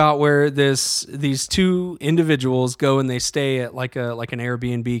movie about where these two individuals go and they stay at like an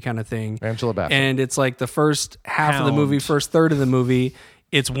Airbnb kind of thing. Angela Bassett. And it's like the first half of the movie, first third of the movie,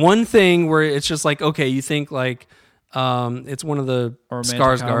 it's one thing where it's just like, okay, you think like it's one of the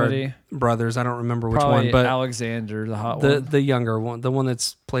Skarsgård brothers. I don't remember which one, but Alexander, the hot one, the younger one, the one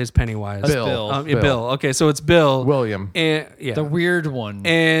that plays Pennywise. Bill. Bill. Okay, so it's Bill William, and the weird one,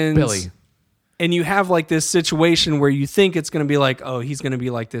 and Billy. And you have like this situation where you think it's going to be like, oh, he's going to be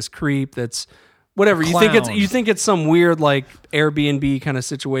like this creep that's. Whatever you think it's some weird like Airbnb kind of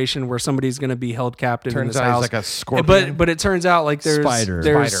situation where somebody's going to be held captive in this house. Like a scorpion. But it turns out like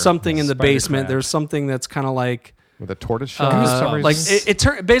there's something in the basement. Crab. There's something that's kind of like with a tortoise shell. Like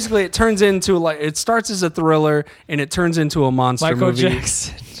basically it turns into like it starts as a thriller and it turns into a monster movie. Michael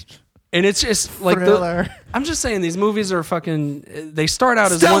Jackson. And it's just like I'm just saying these movies are fucking. They start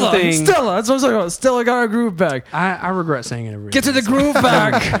out as one thing. Stella, that's what I'm talking about. Stella got her groove back. I regret saying it every. Get to the groove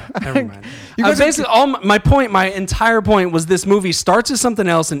back. Never mind. Basically, my entire point was this movie starts as something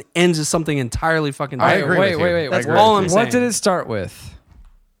else and ends as something entirely fucking different. I agree. Wait. That's all I'm saying. What did it start with?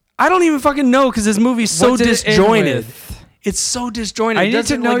 I don't even fucking know because this movie's so disjointed. It's so disjointed. I need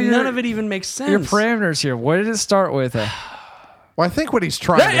to know none of it even makes sense. Your parameters here. What did it start with? Well, I think what he's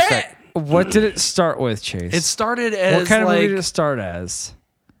trying to say. What did it start with, Chase? It started as what kind of movie did it start as?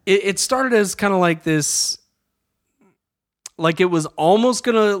 It started as kind of like this, like it was almost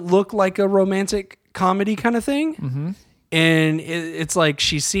gonna look like a romantic comedy kind of thing, and it's like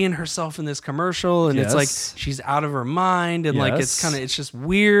she's seeing herself in this commercial, and it's like she's out of her mind, and like it's just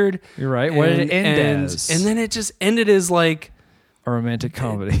weird. You're right. What did it end as? And then it just ended as like. A romantic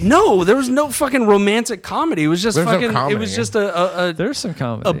comedy. No, there was no fucking romantic comedy. It was just it was just there's some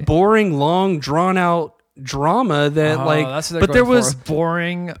comedy. A boring, long, drawn out drama that that's what they're going for. A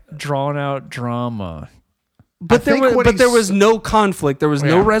boring, drawn out drama. But there was no conflict. There was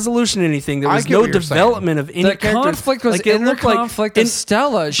no resolution to anything. There was no development of any character. The conflict was in the conflict of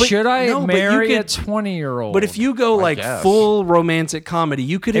Stella. Should I marry a 20-year-old? But if you go full romantic comedy,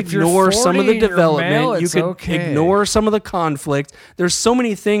 you could ignore some of the development. You could ignore some of the conflict. There's so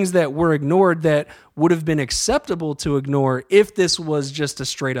many things that were ignored that would have been acceptable to ignore if this was just a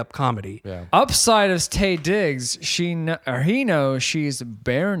straight up comedy. Yeah. Upside is Taye Diggs. He knows she's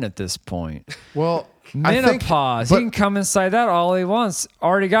barren at this point. Well, menopause. He can come inside that all he wants.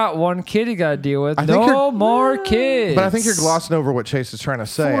 Already got one kid he got to deal with. No more kids. But I think you're glossing over what Chase is trying to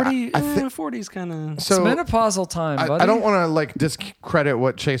say. 40's kind of... It's menopausal time, buddy. I don't want to discredit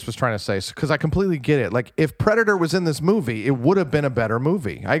what Chase was trying to say because I completely get it. Like, if Predator was in this movie, it would have been a better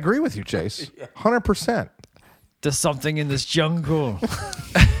movie. I agree with you, Chase. 100%. There's something in this jungle.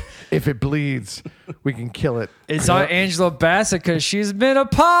 If it bleeds, we can kill it. It's on Angela Bassett because she's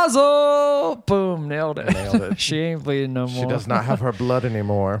menopausal. Boom, nailed it. She ain't bleeding no more. She does not have her blood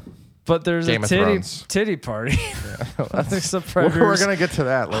anymore. But there's a titty party. Yeah, I think some Predators. We're going to get to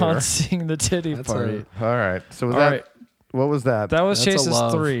that later. Haunting the titty party. All right. So what was that? That was Chase's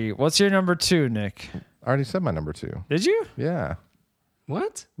 3. What's your number 2, Nick? I already said my number 2. Did you? Yeah.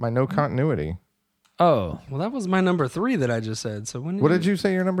 What? My no continuity. Oh. Well, that was my number 3 that I just said. So what did you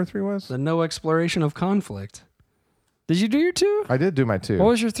say your number 3 was? The no exploration of conflict. Did you do your 2? I did do my 2. What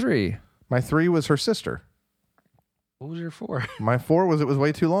was your 3? My 3 was her sister. What was your 4? My 4 was it was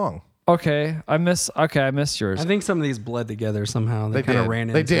way too long. Okay, I missed yours. I think some of these bled together somehow. They kind of ran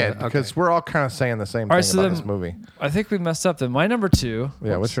into it. They did, because we're all kind of saying the same thing about this movie. I think we messed up then. My number 2.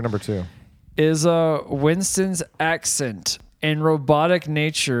 Yeah, what's your number 2? Is Winston's accent and robotic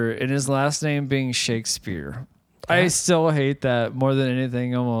nature in his last name being Shakespeare. I still hate that more than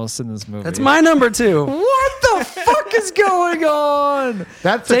anything almost in this movie. That's my number 2. What the fuck is going on?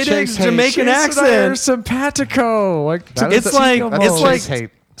 That's a Chase Jamaican accent. Simpatico. It's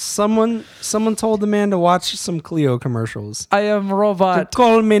like someone told the man to watch some Clio commercials. I am robot.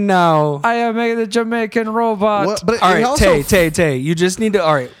 Call me now. I am the Jamaican robot. All right, Tay, you just need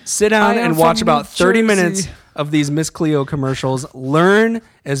to sit down and watch about 30 minutes of these Miss Cleo commercials. Learn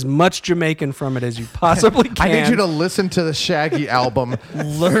as much Jamaican from it as you possibly can. I need you to listen to the Shaggy album.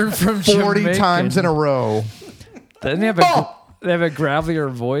 Learn from 40 Jamaican. times in a row. They have a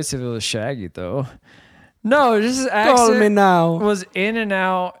gravelier voice if it was Shaggy, though. No, just his accent Call me now. Was in and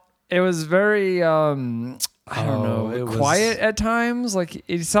out. It was very, I don't know, quiet at times. Like,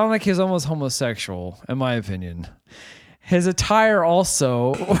 it sounded like he was almost homosexual, in my opinion. His attire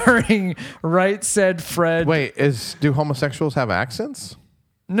also, wearing Right Said Fred. Wait, do homosexuals have accents?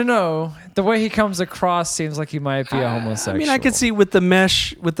 No. The way he comes across seems like he might be a homosexual. I mean, I could see with the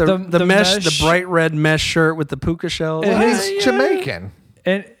mesh, with the mesh, the bright red mesh shirt with the puka shells. He's Jamaican.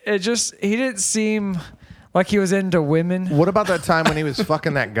 And he didn't seem like he was into women. What about that time when he was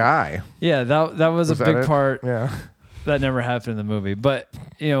fucking that guy? Yeah, that was a big part. Yeah. That never happened in the movie. But,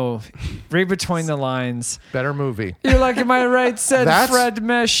 read between the lines. Better movie. You're like, am I right? Said Fred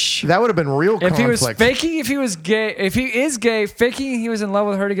Mesh. That would have been real conflict. If he is gay, faking he was in love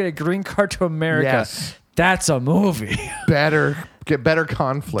with her to get a green card to America. Yes. That's a movie. Get better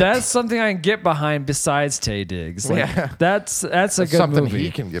conflict. That's something I can get behind besides Taye Diggs. That's a good something movie.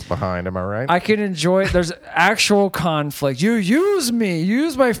 He can get behind, am I right? I can enjoy it. There's actual conflict. You use me. You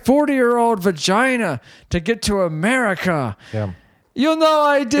use my 40-year-old vagina to get to America. Yeah. You'll know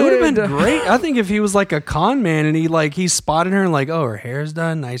I did. It would have been great. I think if he was like a con man and he spotted her and her hair's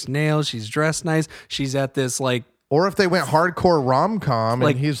done, nice nails, she's dressed nice, she's at this or if they went hardcore rom-com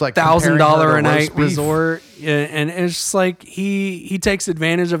and he's like $1,000 a night resort, and it's just like he takes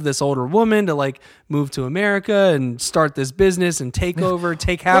advantage of this older woman to move to America and start this business and take half of her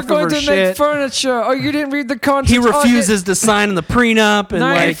shit. We're going to make furniture. Oh, you didn't read the contract. He refuses to sign the prenup and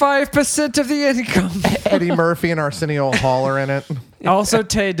 95% of the income. Eddie Murphy and Arsenio Hall are in it. Also,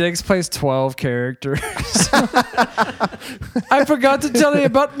 Taye Diggs plays 12 characters. I forgot to tell you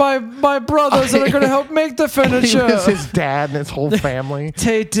about my brothers that are going to help make the furniture. He was his dad and his whole family.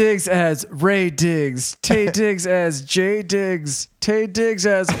 Taye Diggs as Ray Diggs. Taye Diggs as Jay Diggs. Taye Diggs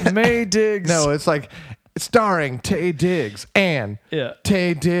as May Diggs. No, it's starring Taye Diggs and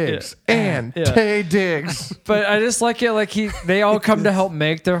Taye Diggs and Taye Diggs. But I just like it. They all come to help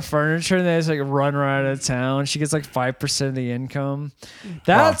make their furniture, and they just run right out of town. She gets 5% of the income.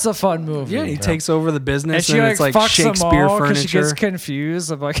 That's a fun movie. Yeah, he takes over the business, and it's fucks Shakespeare them all furniture. She gets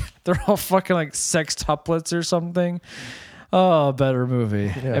confused of they're all fucking sextuplets or something. Oh, better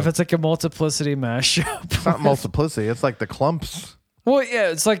movie. Yeah. If it's a multiplicity mashup. It's not multiplicity. It's the clumps. Well, yeah,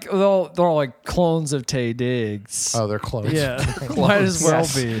 it's like they're all like clones of Taye Diggs. Oh, they're clones. Yeah, might as well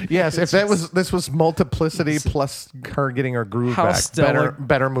be. Yes, if this was multiplicity plus her getting her groove How back, Stella-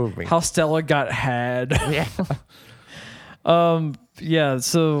 better movie. How Stella got had. Yeah. Yeah.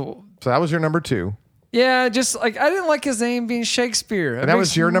 So So that was your number 2. yeah, just like I didn't like his name being Shakespeare. It And that was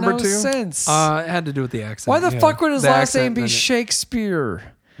makes your number no 2? Sense. It had to do with the accent. Why the fuck would his The last name accent, be then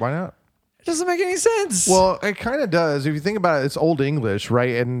Shakespeare? Why not? It doesn't make any sense. Well, it kind of does. If you think about it, it's Old English,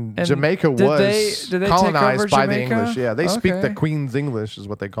 right? And And Jamaica did was they take colonized over by the Jamaica? English. Yeah, they speak the Okay. Queen's English, is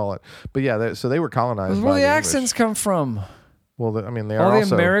what they call it. But yeah, so they were colonized. where by do the the accents come from? English. Well, I mean, they All are the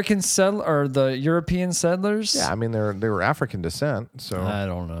also American settlers or the European settlers? Yeah, I mean, they were African descent. So I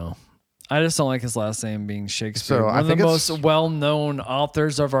don't know. I just don't like his last name being Shakespeare. So One I of the think it's- most well-known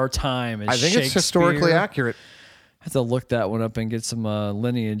authors of our time is I think it's historically accurate. I have to look that one up and get some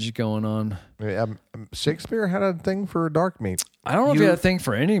lineage going on. Shakespeare had a thing for dark meat. I don't know if he had a thing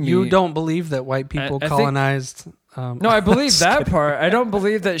for any meat. You don't believe that white people I think- colonized? No, I believe that part. I don't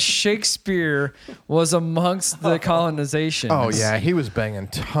believe that Shakespeare was amongst the colonization. Oh yeah, he was banging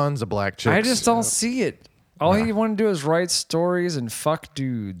tons of black chicks. I just don't see it. All he wanted to do is write stories and fuck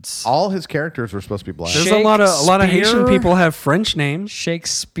dudes. All his characters were supposed to be black. There's a lot of Haitian Shakespeare? people have French names.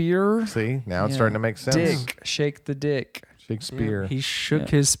 Shakespeare. See, now it's Yeah. starting to make sense. Dick. Shake the dick. Shakespeare. He shook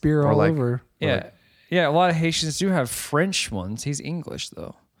his spear Or all like- over. Yeah. Yeah, a lot of Haitians do have French ones. He's English,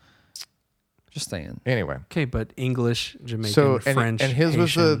 though. Just saying. Anyway, Okay, but English, Jamaican, so French, and his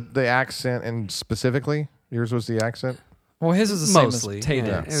was Haitian. the accent, and specifically yours was the accent. Well, his was the same Mostly. as Tay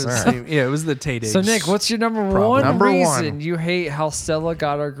yeah, Diggs. it was All the right. same. Yeah, it was the Tay Diggs. So, Nick, what's your number Problem. one Number reason one. you hate how Stella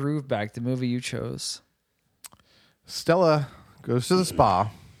got her groove back, the movie you chose? Stella goes to the spa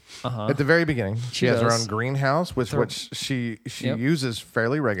at the very beginning. She has her does. own greenhouse, which she Yep. uses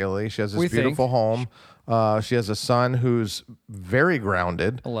fairly regularly. She has this We beautiful home. She has a son who's very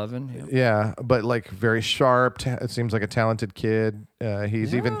grounded. 11. Yeah. Yeah, but like very sharp. It seems like a talented kid.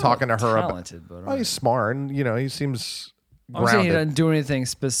 He's even talking to her talented, but about. Oh, he's smart, and he seems I'm saying he grounded. doesn't do anything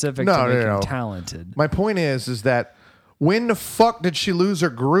specific No, to no, make no. him talented. My point is that when the fuck did she lose her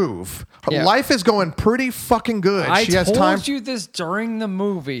groove? Her Yeah. life is going pretty fucking good. I she has told time. you this during the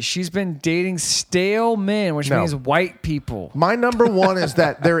movie. She's been dating stale men, which No. means white people. My number one is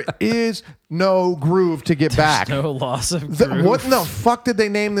that there is no groove to get back. No loss of groove. What in the fuck did they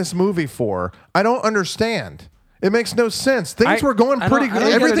name this movie for? I don't understand. It makes no sense. Things were going I pretty don't- I good. don't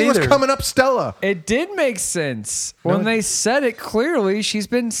get it Everything was either. coming up Stella. It did make sense when they said it clearly. She's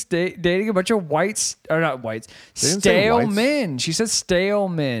been dating a bunch of whites, or not whites, didn't say stale whites. men. She said stale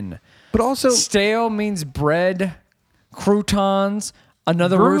men. But also, Stale means bread, croutons.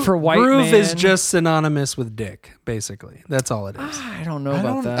 Another word for white groove man. is just synonymous with dick, basically. That's all it is. I don't know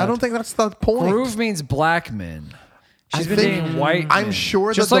about that. I don't think that's the point. Groove means black men. She's been think- dating white I'm men.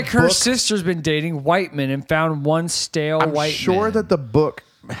 sure just that the like her book- sister's been dating white men and found one stale I'm white sure man. that the book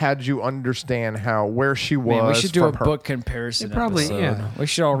had you understand where she was. Man, we should do a from her. book comparison. Probably, episode. yeah. We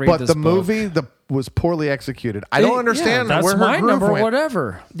should all read But this the book. movie was poorly executed. I don't understand That's where her my groove number. went.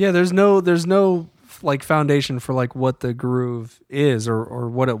 Whatever. Yeah, there's no like foundation for like what the groove is or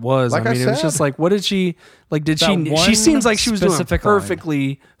what it was. Like I I mean, it was said. just like, what did she like? Did That she? one She seems like she was doing specific line.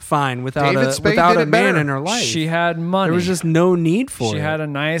 perfectly fine without David Spade without did a it man better. in her life. She had money. there was just no need for she it. had a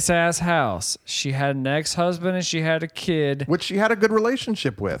nice ass house. She had an ex husband and she had a kid. Which she had a good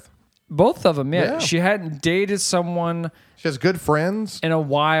relationship with. Both of them. Yeah. Yeah. She hadn't dated someone She has good friends. in a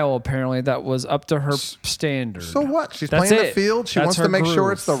while. Apparently, that was up to her standard. So what? She's That's playing the it. field. She That's wants her to make sure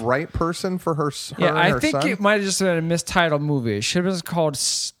groove. it's the right person for her. Yeah, and I her think son. it might have just been a mistitled movie. It should have been called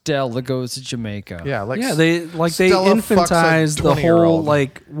Stella Goes to Jamaica. Yeah, like Yeah, they Stella fucks a infantized the 20-year-old. whole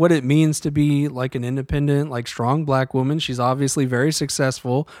like what it means to be like an independent, like strong black woman. She's obviously very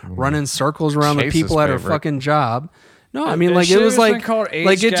successful, running circles around the Chase's people at her favorite. fucking job. No, I mean It like it should've was just been like called Age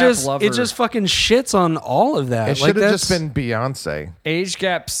like it Gap just Lover. it just fucking shits on all of that. It like should have just that's- been Beyonce. Age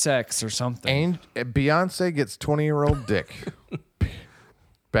gap sex or something. Beyonce gets 20-year-old dick.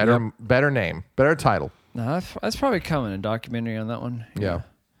 Better name, better title. No, that's probably coming, a documentary on that one. Yeah.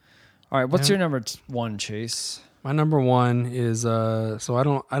 All right, what's your number one, Chase? My number one is so I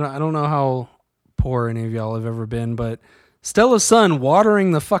don't know how poor any of y'all have ever been, but Stella's son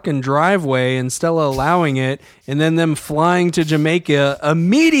watering the fucking driveway and Stella allowing it, and then them flying to Jamaica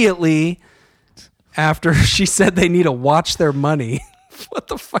immediately after she said they need to watch their money. What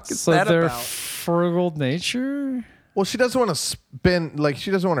the fuck is So that their about? frugal nature? Well, she doesn't want to spend she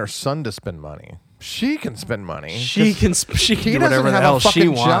doesn't want her son to spend money. She can spend money. She 'Cause can He do doesn't whatever the have hell a she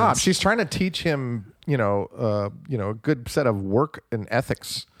fucking job. wants. She's trying to teach him, a good set of work and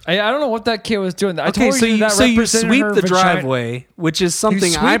ethics. I don't know what that kid was doing. I Okay, told so you you that so you represented sweep her the vagina. driveway, which is You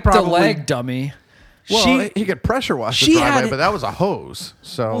something sweep I probably the leg, dummy. Well, he could pressure wash the she driveway, had- but that was a hose.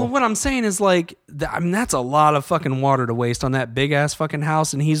 So Well, what I'm saying is like, I mean, that's a lot of fucking water to waste on that big ass fucking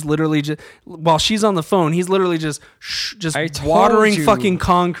house, and he's literally just while she's on the phone, he's literally just I told watering you, fucking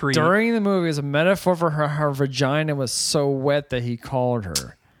concrete. During the movie, it was a metaphor for her vagina was so wet that he called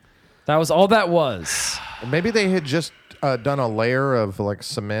her. That was all that was. maybe they had just done a layer of like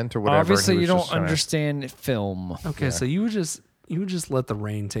cement or whatever. Obviously, He was you don't just trying to- understand film. Okay, so you would just let the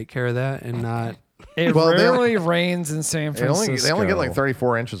rain take care of that and not. It Well, they- rarely rains in San They Francisco. only get like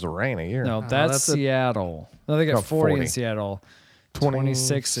 34 inches of rain a year. No, that's that's a- Seattle. No, they got No, 40 in 40. Seattle.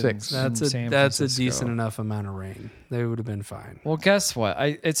 26. 26 in That's San a Francisco. decent enough amount of rain. They would have been fine. Well, guess what?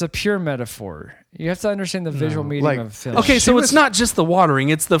 It's a pure metaphor. You have to understand the visual medium like- of film. Okay, so was- it's not just the watering;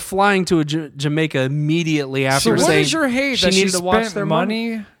 it's the flying to Jamaica immediately so after what saying is your hate she that she needed to watch spent their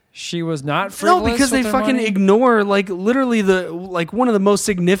money? She was not frivolous No, because they with their fucking money? ignore like literally one of the most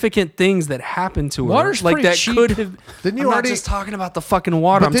significant things that happened to her. Water's like pretty that cheap. could have. Didn't you I'm already- not just talking about the fucking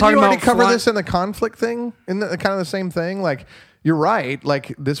water? But I'm didn't talking you already about cover fly- this in the conflict thing? In the kind of the same thing? Like, you're right.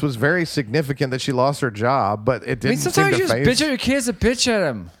 Like, this was very significant that she lost her job, but it I mean, didn't seem sometimes to you just phase. bitch at your kids to bitch at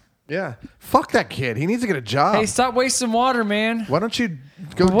him. Yeah. Fuck that kid. He needs to get a job. Hey, stop wasting water, man. Why don't you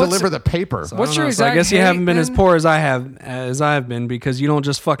go What's deliver it- the paper? I What's don't your know. So I exact guess you hate, haven't been as then? poor as I have been because you don't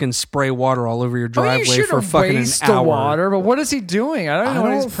just fucking spray water all over your I mean, driveway you for shouldn't fucking waste an hour. the water, but what is he doing? I don't I know what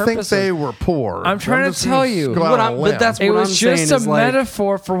don't his think purpose they is. were poor. I'm trying to just tell gonna you. go out What on I'm- a but limb. that's It what was I'm just saying a is like-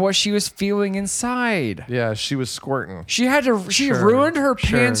 metaphor for what she was feeling inside. Yeah, she was squirting. She had to. She Sure, ruined her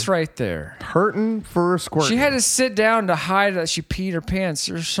sure. pants right there. Hurting for squirting. She had to sit down to hide that she peed her pants.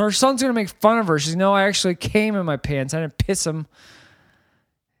 Her son's gonna make fun of her. She's no, I actually came in my pants. I didn't piss him.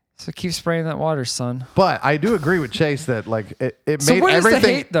 So keep spraying that water, son. But I do agree with Chase that like it So made what is the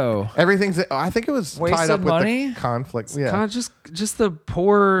everything. hate, though? Everything's. I think it was tied Wasted up with money? the conflict. Yeah. Kind of just the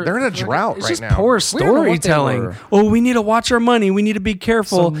poor. They're in a drought it's right just now. poor We don't know what they storytelling. were. Oh, we need to watch our money. We need to be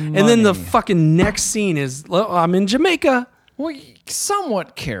careful. Some And then the money. fucking next scene is, well, I'm in Jamaica. Well,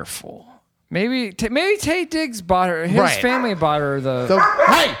 somewhat careful. Maybe Tay Diggs bought her. His Right. family bought her the. So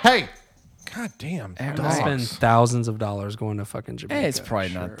hey, God damn. I dogs. spend thousands of dollars going to fucking Jamaica. It's probably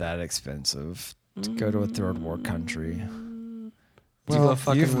Sure. not that expensive to go to a third world country. Do Well, a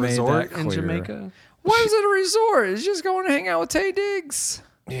fucking you've made resort that in clear. Jamaica. Why is it a resort? It's just going to hang out with Tay Diggs.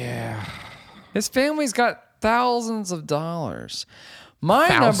 Yeah. His family's got thousands of dollars. My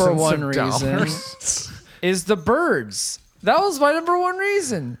Thousands number of one reason dollars. is the birds. That was my number one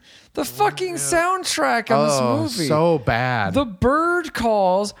reason. The fucking soundtrack on Oh, this movie. so bad. The bird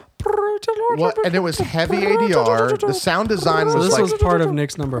calls. What? And it was heavy ADR. The sound design So was this like. was part of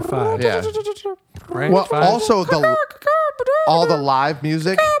Nick's number 5. Yeah. Right? Well, Five? also all the live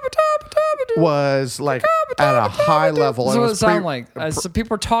music was like at a high level. That's and what it it was sounded like. As some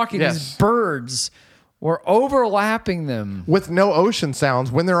people were talking, Yes. these birds were overlapping them. with no ocean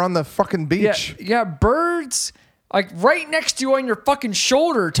sounds when they're on the fucking Yeah, beach. yeah, birds like right next to you on your fucking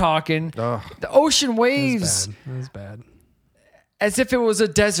shoulder talking. Ugh. The ocean waves That was bad. as if it was a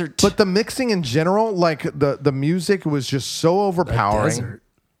desert. But the mixing in general, like the music was just so overpowering. Desert.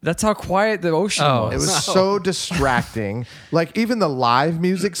 That's how quiet the ocean Oh, was. It was so distracting. Like even the live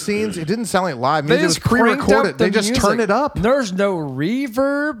music scenes, it didn't sound like live They music. It was just cranked up pre-recorded. the They just music. turned it up. There's no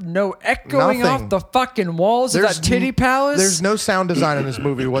reverb, no echoing Nothing. off the fucking walls of that titty palace. There's no sound design in this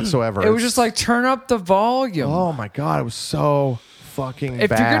movie whatsoever. It was just like turn up the volume. oh my god, it was so fucking If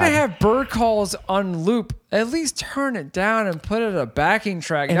bad. you're gonna have bird calls on loop, at least turn it down and put it a backing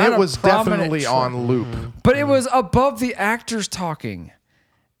track. and not it a was prominent definitely track. on loop. But it was above the actors talking.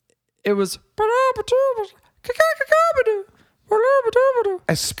 It was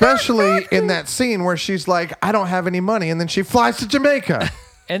Especially in that scene where she's like, I don't have any money, and then she flies to Jamaica.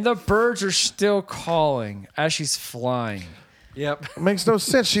 and the birds are still calling as she's flying. Yep. It makes no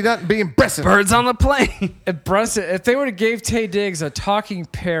sense. She not being impressive. Birds on the plane. If they would have gave Tay Diggs a talking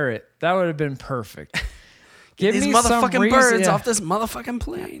parrot, that would have been perfect. Give These me some motherfucking reason- birds yeah. off this motherfucking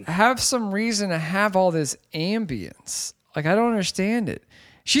plane. Have some reason to have all this ambience. Like, I don't understand it.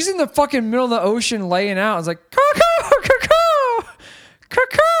 She's in the fucking middle of the ocean laying out. It's like, caw, caw, caw.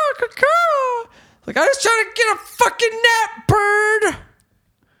 Like, I was trying to get a fucking nap, bird.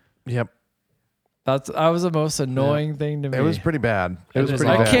 Yep. That was the most annoying thing to me. It was pretty bad. It was I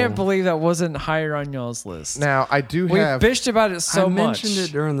pretty bad. can't believe that wasn't higher on y'all's list. Now, I do we have... bitched about it so I much. mentioned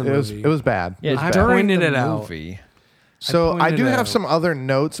it during the It movie. was bad. Yeah, It was I bad. during pointed the it out. movie. So I pointed do it have out. some other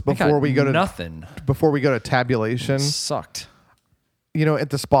notes I got before we go to nothing. tabulation. Sucked. You know,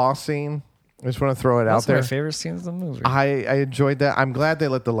 at the spa scene, I just want to throw it That's out there. my favorite scenes of the movie. I enjoyed that. I'm glad they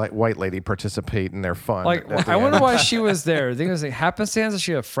let the white lady participate in their fun. Like, at the I wonder end. why she was there. I think it was like happenstance, or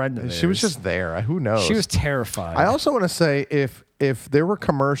she had a friend of theirs. She was just there. Who knows? She was terrified. I also want to say if there were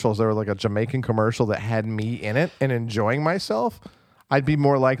commercials, there were like a Jamaican commercial that had me in it and enjoying myself, I'd be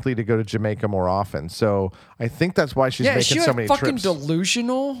more likely to go to Jamaica more often. So I think that's why she's making so many fucking trips.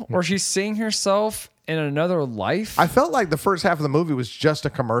 delusional, or she's seeing herself in another life. I felt like the first half of the movie was just a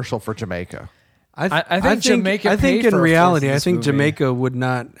commercial for Jamaica. I think Jamaica I think paid in for a reality, fourth of I this think movie. Jamaica would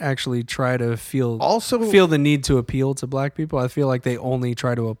not actually try to feel the need to appeal to black people. I feel like they only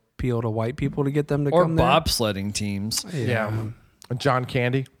try to appeal to white people to get them to or come there. bobsledding teams. Yeah. John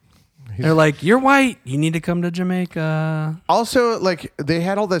Candy. They're like, you're white. You need to come to Jamaica. Also, like they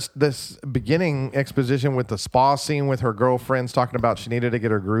had all this beginning exposition with the spa scene with her girlfriends talking about she needed to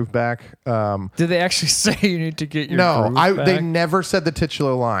get her groove back. Did they actually say you need to get your No, groove back? they never said the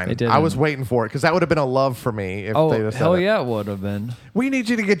titular line. They didn't. I was waiting for it because that would have been a love for me if they just said hell it. yeah, it would have been. We need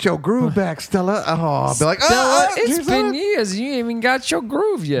you to get your groove back, Stella. Oh, I'll be like, Stella, she's it's been on it." years. You ain't even got your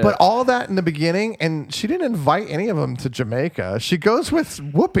groove yet. But all that in the beginning, and she didn't invite any of them to Jamaica. She goes with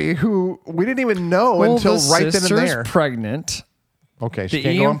Whoopi, who we didn't even know until the right then and sister's there. pregnant. Okay, she The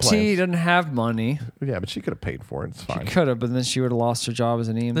can't go on EMT planes. doesn't have money. Yeah, but she could have paid for it. It's fine. Could have, but then she would have lost her job as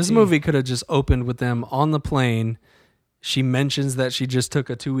an EMT. This movie could have just opened with them on the plane. She mentions that she just took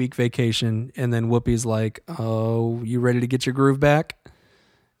a 2-week vacation, and then Whoopi's like, "Oh, you ready to get your groove back?"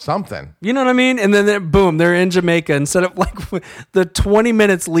 Something. You know what I mean? And then boom, they're in Jamaica instead of like the 20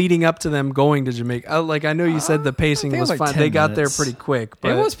 minutes leading up to them going to Jamaica. I know you said the pacing think it was was like fine. 10 They got there minutes. pretty quick. It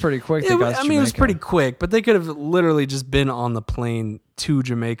But was pretty quick. They got to I mean, it was Jamaica. pretty quick, but they could have literally just been on the plane to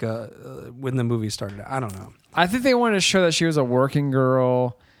Jamaica when the movie started. I don't know. I think they wanted to show that she was a working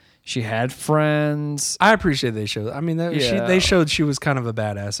girl. She had friends. I appreciate they showed. I mean, Yeah. they showed she was kind of a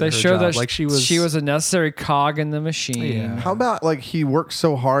badass. They at her showed job. that like she was a necessary cog in the machine. Yeah. How about like he worked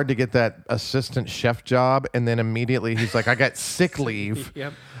so hard to get that assistant chef job, and then immediately he's like, "I got sick leave."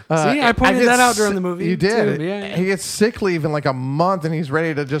 Yep. See, I pointed get that out during si- the movie. You did. too. Yeah. He gets sick leave in like a month, and he's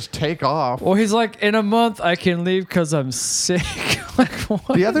ready to just take off. Well, he's like, in a month I can leave because I'm sick. Like,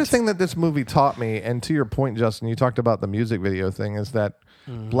 what? The other thing that this movie taught me, and to your point, Justin, you talked about the music video thing, is that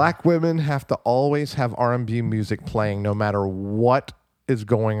black women have to always have R&B music playing no matter what is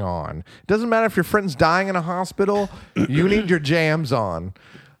going on. It doesn't matter if your friend's dying in a hospital, you need your jams on.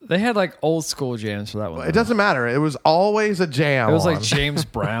 They had like old school jams for that one. It doesn't matter. It was always a jam. It was on. like James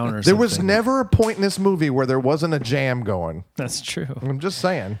Brown or There something. was never a point in this movie where there wasn't a jam going. That's true. I'm just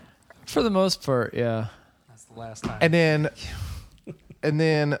saying. For the most part, yeah. That's the last time. And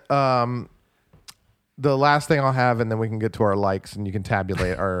then the last thing I'll have, and then we can get to our likes, and you can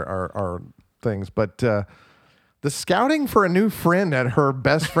tabulate our things. But the scouting for a new friend at her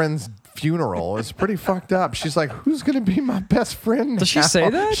best friend's funeral is pretty fucked up. She's like, "Who's going to be my best friend?" Does she now?" say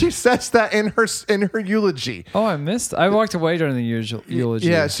that? She says that in her eulogy. Oh, I missed. I walked away during the eulogy.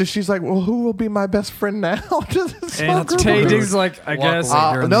 Yeah, so she's like, "Well, who will be my best friend now?" And Tay Diggs like, I Walk guess.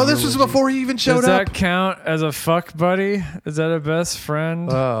 away. during no, the this was eulogy. before he even showed Does up. that count as a fuck buddy? Is that a best friend?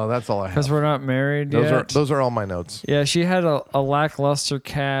 Oh, that's all I have. Because we're not married yet. Those are all my notes. Yeah, she had a lackluster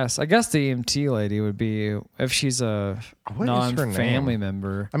cast. I guess the EMT lady would be if she's a What is her non-family name?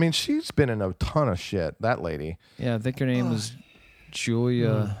 member. I mean, she's been in a ton of shit. That lady. Yeah, I think her name was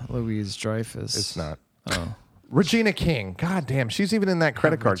Julia Louise Dreyfus. It's not. Oh, Regina King. God damn, she's even in that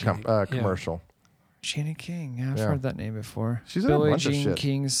credit card commercial. Gina King. Yeah, I've Yeah. heard that name before. She's in a Billie bunch of Jean shit.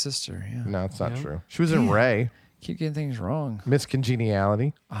 King's sister. Yeah. No, it's not true. She was in Ray, Keep getting things wrong. Miss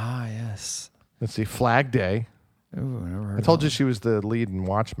Congeniality. Ah, yes. Let's see, Flag Day. Ooh, never heard I told of you that. she was the lead in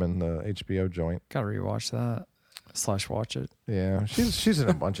Watchmen, the HBO joint. Gotta rewatch that. / watch it. Yeah, she's in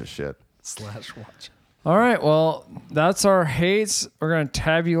a bunch of shit. / watch. All right, well, that's our hates. We're going to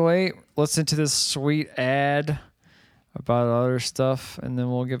tabulate, listen to this sweet ad about other stuff, and then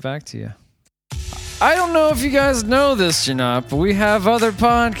we'll get back to you. I don't know if you guys know this or not, but we have other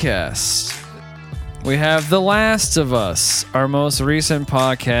podcasts. We have The Last of Us, our most recent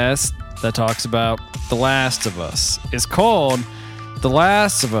podcast that talks about The Last of Us. It's called The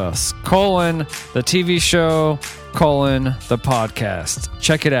Last of Us, the TV show, the podcast.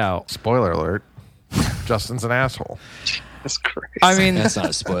 Check it out. Spoiler alert. Justin's an asshole. That's crazy. I mean, That's not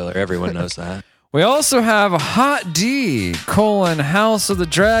a spoiler. Everyone knows that. we also have Hot D, House of the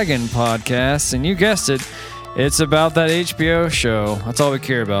Dragon podcast. And you guessed it, it's about that HBO show. That's all we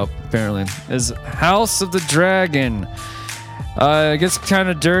care about, apparently, is House of the Dragon. It gets kind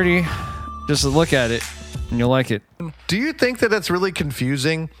of dirty. Just look at it, and you'll like it. Do you think that that's really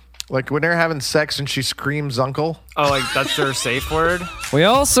confusing Like when they're having sex and she screams uncle. Oh, like that's their safe word? We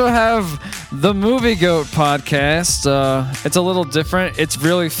also have the Movie Goat podcast. It's a little different. It's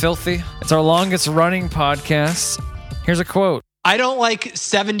really filthy. It's our longest running podcast. Here's a quote. I don't like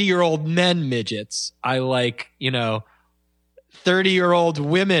 70-year-old men midgets. I like, 30-year-old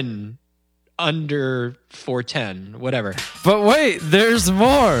women under 4'10", whatever. But wait, there's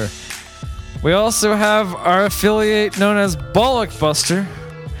more. We also have our affiliate known as Bollock Buster.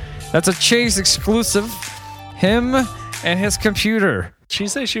 That's a Chase exclusive. Him and his computer. She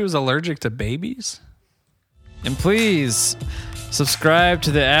say she was allergic to babies? And please subscribe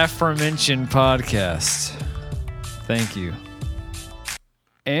to the aforementioned podcast. Thank you.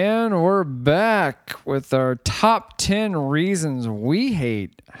 And we're back with our top 10 reasons we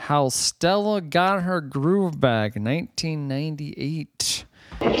hate how Stella got her groove back in 1998.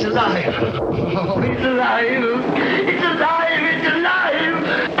 It's alive. Oh, it's alive. It's alive. It's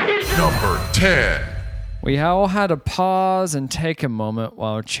alive. It's Number 10. We all had to pause and take a moment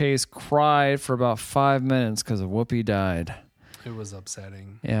while Chase cried for about 5 minutes because Whoopi died. It was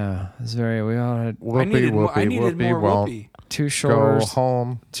upsetting. Yeah, it was very. We all had I needed more Whoopi. two shoulders. Go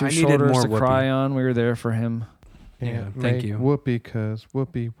home. Two I needed shoulders more to Whoopi. cry on. We were there for him. Yeah, Make thank you. Whoopi, cause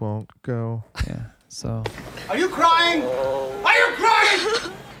Whoopi won't go. Yeah. So Are you crying? Are you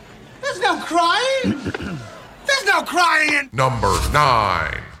crying? There's no crying. There's no crying. Number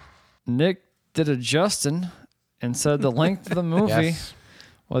 9. Nick did a Justin and said the length of the movie Yes.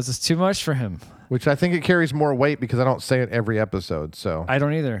 was just too much for him. Which I think it carries more weight because I don't say it every episode. So I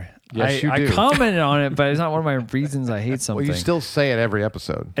don't either. Yes, you I do. commented on it, but it's not one of my reasons I hate something. well, you still say it every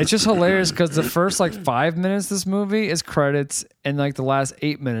episode. It's just hilarious because the first 5 minutes of this movie is credits, and the last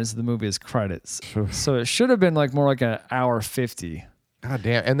 8 minutes of the movie is credits. So it should have been more like an hour 50. God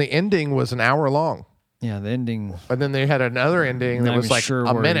damn! And the ending was an hour long. Yeah, the ending. And then they had another ending that Not was even like sure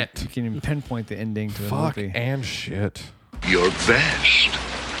a where minute. You can even pinpoint the ending to the Fuck movie. and shit. Your best.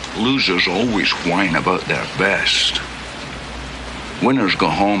 Losers always whine about their best. Winners go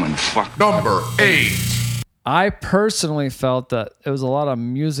home and fuck. Number 8. I personally felt that it was a lot of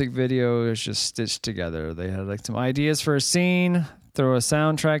music videos just stitched together. They had some ideas for a scene, throw a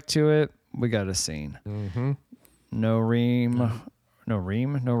soundtrack to it. We got a scene. Mm-hmm. No rhyme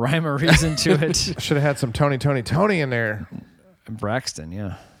or reason to it. Should have had some Tony in there. Braxton,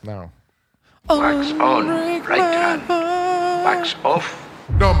 yeah. No. Wax on, right hand. Wax off.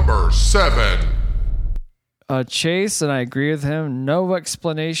 Number 7. Chase, and I agree with him. No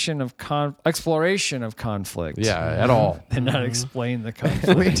exploration of conflict. Yeah, at all. And not explain the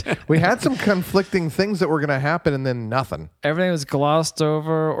conflict. we had some conflicting things that were going to happen and then nothing. Everything was glossed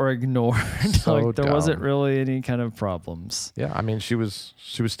over or ignored. So there wasn't dumb. really any kind of problems. Yeah, I mean, she was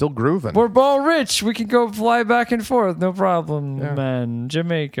still grooving. We're ball rich. We can go fly back and forth. No problem, Yeah. man.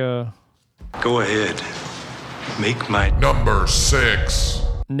 Jamaica. Go ahead. Make my... Number 6.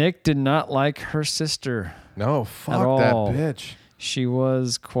 Nick did not like her sister. No, At fuck that all. bitch. She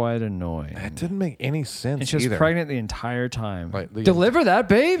was quite annoying. That didn't make any sense And she was either. pregnant the entire time. Like, Deliver that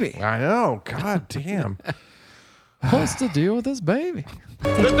baby. I know. God damn. What's the deal with this baby?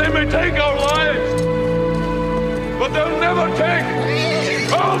 That they may take our lives, but they'll never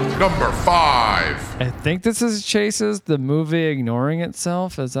take us. Number 5. I think this is Chase's The Movie Ignoring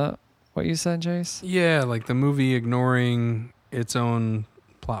Itself. Is that what you said, Chase? Yeah, like the movie ignoring its own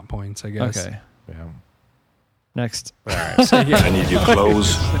plot points, I guess. Okay. Yeah. Next. I need your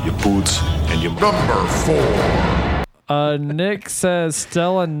clothes, your boots, and your... Number 4. Nick says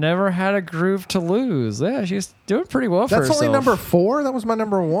Stella never had a groove to lose. Yeah, she's doing pretty well for That's herself. only number 4? That was my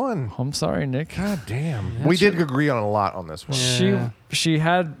number 1. I'm sorry, Nick. God damn. We did agree on a lot on this one. She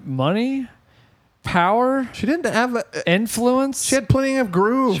had money, power, She didn't have influence. she had plenty of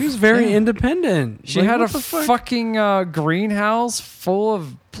groove. She was very independent. She Like, had a what the fuck? fucking greenhouse full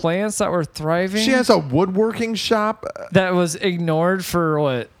of plants that were thriving. She has a woodworking shop. that was ignored for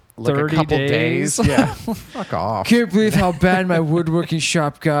what, Like 30 a couple days? Yeah. Fuck off. Can't believe how bad my woodworking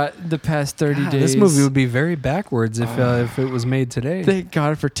shop got the past 30 days. This movie would be very backwards if it was made today. Thank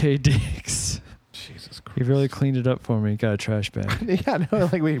God for Tay Diggs. Jesus Christ. He really cleaned it up for me. He got a trash bag. Yeah, no,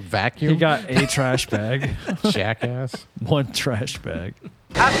 like we vacuum. He got a trash bag. jackass. One trash bag.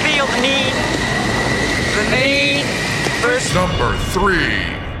 I feel the need. First. Number 3.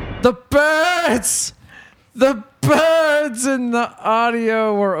 The birds! The birds in the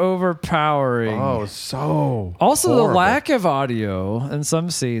audio were overpowering. Oh, so also horrible. the lack of audio in some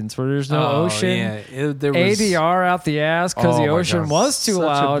scenes where there's no ocean. Yeah, there was ADR out the ass because the Oh my ocean God. was too Such a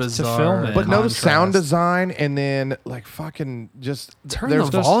loud to bizarre- film it. But no Contrast. sound design, and then like fucking just turn there's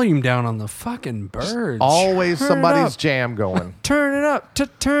the just volume down on the fucking birds. always Turn it somebody's up. jam going. Turn it up.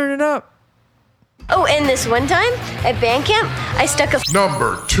 Turn it up. Oh, and this one time at band camp, I stuck a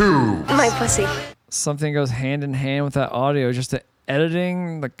Number 2. in my pussy. Something goes hand in hand with that audio. Just the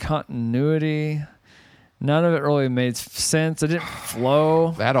editing, the continuity. None of it really made sense. It didn't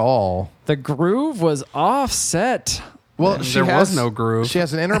flow At all. The groove was offset. Well, there was no groove. She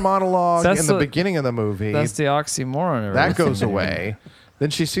has an inner monologue That's in the the- beginning of the movie. That's the oxymoron. Of that everything. goes away. Then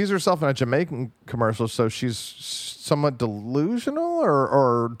she sees herself in a Jamaican commercial, so she's somewhat delusional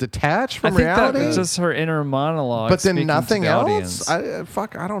or detached I from think reality. that's just her inner monologue. But then speaking to nothing the else.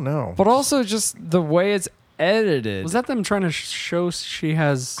 audience. I don't know. But also just the way it's edited. Was that them trying to show she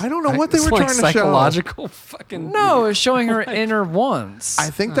has? I don't know what they it's were like trying to show. psychological fucking. No, it's showing her inner wants. I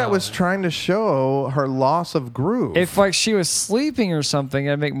think that was trying to show her loss of groove. If like she was sleeping or something,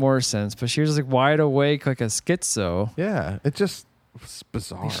 it'd make more sense. But she was like wide awake, like a schizo. Yeah, it just was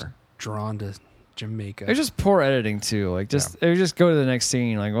bizarre. Drawn to Jamaica. It was just poor editing too. Like just it would just go to the next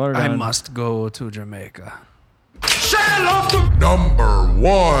scene. Like what are I done. must go to Jamaica. Number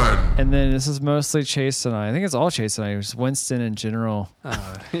 1. And then this is mostly Chase and I think it's all Chase and I. It was Winston in general.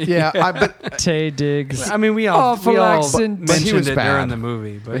 Yeah, but Tay Diggs. I mean, we all Awful accent. mentioned he was it bad. during the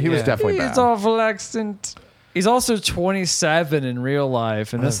movie, but he was yeah. definitely He's bad. awful accent. He's also 27 in real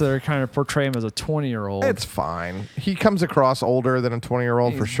life, and this they're kind of portray him as a 20-year-old. It's fine. He comes across older than a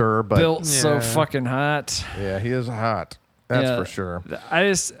 20-year-old for sure, but built so Yeah. fucking hot. yeah, he is hot. That's Yeah. for sure. I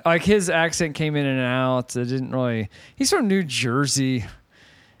just like his accent came in and out. It didn't really. He's from New Jersey.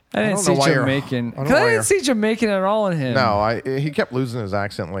 I didn't don't see know why you're- Jamaican. I don't 'Cause know I why didn't you're- see Jamaican at all in him. No, he kept losing his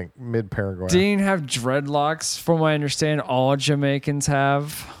accent like mid Paraguay. Didn't have dreadlocks. From what I understand, all Jamaicans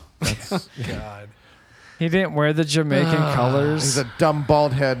have. God. He didn't wear the Jamaican colors. He's a dumb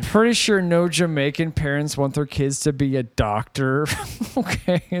bald head. Pretty sure no Jamaican parents want their kids to be a doctor.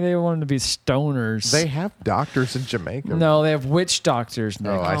 Okay, they want them to be stoners. They have doctors in Jamaica. no, they have witch doctors.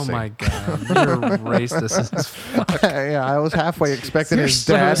 Nick. Oh, I Oh see. my god, you're racist as fuck. Yeah, I was halfway expecting You're his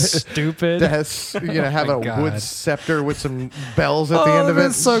so dad stupid. to have my a God. wood scepter with some bells at Oh, the end of it.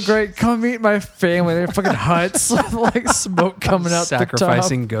 that's so great. Come meet my family. They're fucking huts with like smoke coming out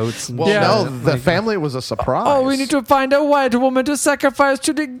Sacrificing the goats. And Well, Yeah. no, the family was a surprise. top. Oh, we need to find a white woman to sacrifice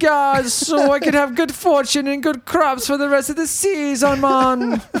to the gods so I can have good fortune and good crops for the rest of the season,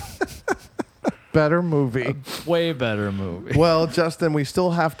 man. better movie. Way better movie. Well, Justin, we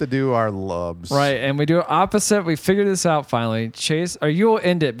still have to do our loves. Right, and we do it opposite. We figured this out finally. Chase, or you will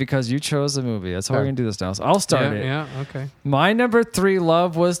end it because you chose the movie. That's how we're Okay. going to do this now. So I'll start it. Yeah, okay. My number 3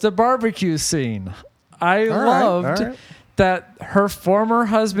 love was the barbecue scene. I All loved right. that her former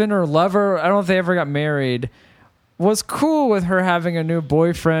husband or lover, I don't know if they ever got married, was cool with her having a new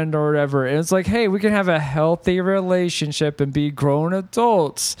boyfriend or whatever. And it's like, hey, we can have a healthy relationship and be grown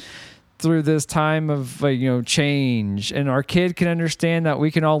adults through this time of change, and our kid can understand that we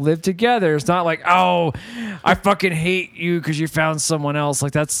can all live together. It's not like, oh, I fucking hate you because you found someone else.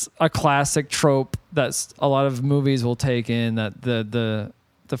 Like that's a classic trope that's a lot of movies will take in, that the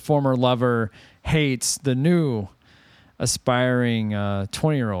former lover hates the new aspiring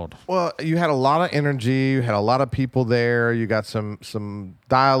 20-year-old. Well, you had a lot of energy. You had a lot of people there. You got some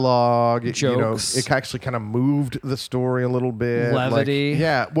dialogue. Jokes. It actually kind of moved the story a little bit. Levity.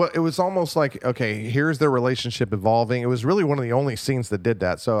 Well, it was almost like, okay, here's their relationship evolving. It was really one of the only scenes that did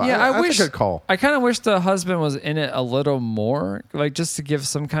that. So Yeah, that's wish a good call. I kind of wish the husband was in it a little more, like just to give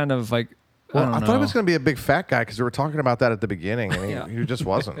some kind of like. Well, I I don't thought know. he was going to be a big fat guy because we were talking about that at the beginning, and he just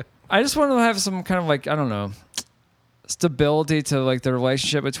wasn't. I just want to have some kind of like, I don't know, stability to like the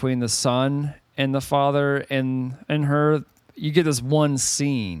relationship between the son and the father and her. You get this one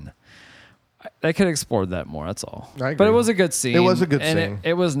scene. They could have explored that more. That's all. I agree. But it was a good scene. It was a good and scene.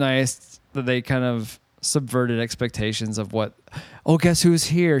 It was nice that they kind of subverted expectations of what. Oh, guess who's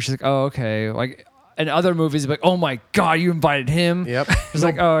here? She's like, oh, okay. Like in other movies, like, oh my god, you invited him. Yep. It's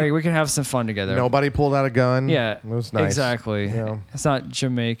like, oh, we can have some fun together. Nobody pulled out a gun. Yeah, It was nice. Exactly. Yeah. It's not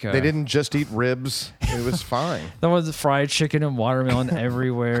Jamaica. They didn't just eat ribs. It was fine. There was fried chicken and watermelon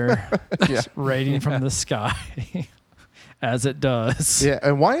everywhere, Yeah. raining from the sky, as it does. Yeah,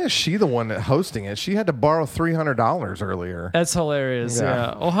 and why is she the one that hosting it? She had to borrow $300 earlier. That's hilarious.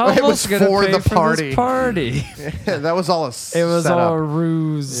 Yeah. Yeah. Well, how It was was gonna for pay the for party. this party? Yeah, that was all a It was setup. all a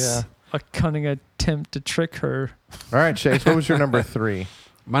ruse. Yeah. A cunning attempt to trick her. All right, Chase, what was your number 3?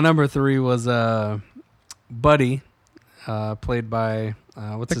 My number 3 was Buddy, played by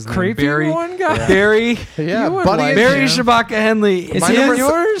what's his name? creepy Barry. one guy? Yeah. Barry. Yeah, You would Buddy like and Barry him. Shabaka Henley. Is My he number in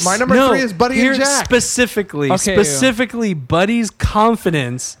yours? My number 3 is Buddy here and Jack. Specifically, Okay. Buddy's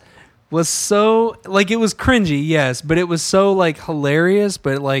confidence was so like it was cringy, yes, but it was so like hilarious,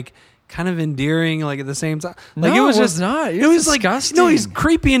 but like kind of endearing, like at the same time. Like No, it was it just was not. It It was was like disgusting. no, he's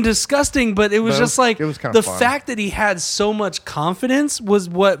creepy and disgusting, but it was But just like it was kinda the fun. fact that he had so much confidence was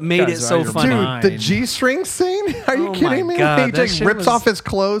what made Guys it are so out of funny. your Dude, mind. the G-string scene? Are you Oh kidding my me? God, He that just shit rips was- off his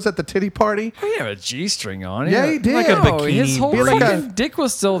clothes at the titty party. Oh, he had a G-string on. Yeah, he did. Like a No, his bikini whole brief. fucking dick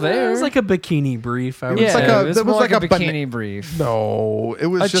was still there. It was like a bikini brief. I would yeah, like say. a- it was that was more like like a a bana- bikini brief. No, it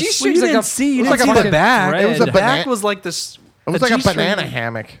was A just G-string- you like didn't a- see. You it didn't was see like the a back. thread. It was a The banana- back was like this. it was like a G-string. banana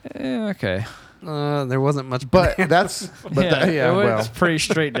hammock. Yeah, okay. There wasn't much, But banana. that's It was well, pretty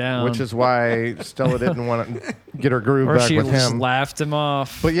straight down. which is why Stella didn't want to get her groove or back she with just him. laughed him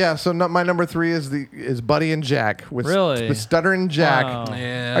off. But yeah, so my number 3 is Buddy and Jack with Really? with Stuttering Jack. Wow.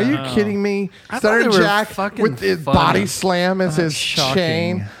 Yeah. Are you kidding me? I thought Stuttering they were Jack fucking with his funny. body slam as his shocking.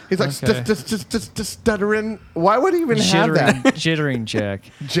 chain. He's like Okay. just stuttering. Why would he even have that? Jittering Jack.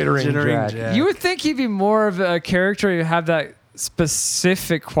 Jittering Jack. You would think he'd be more of a character who have that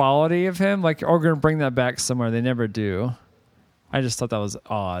specific quality of him. Like, we're going to bring that back somewhere. They never do. I just thought that was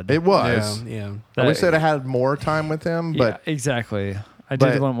odd. It was. Yeah. I wish they'd have had more time with him, Yeah, but exactly. I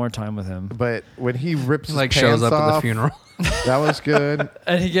but- did want more time with him. but when he rips his Like pants shows up at the off, funeral. that was good.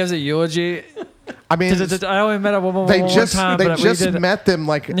 And he gives a eulogy. I mean, I only met him one they one just time. they but we just did- met them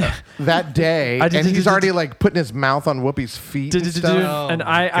like that day, I did- and did- he's did- already like putting his mouth on Whoopi's feet and stuff. And Oh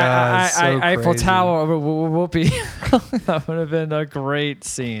my God, so Eiffel crazy. Tower over Whoopi. That would have been a great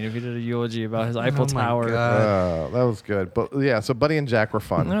scene if he did a eulogy about his Eiffel my Tower. God. That was good. But yeah, so Buddy and Jack were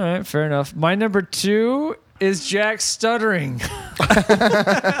fun. All right, fair enough. My number 2 is Jack stuttering.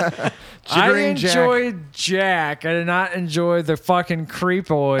 I Jittering Jack. enjoyed Jack. I did not enjoy the fucking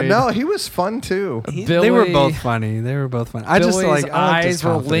creepoid. No, he was fun too. They were both funny. They were both funny. I just Billy's like I liked his eyes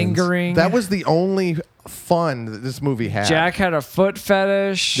were confidence. lingering. That was the only fun that this movie had. Jack had a foot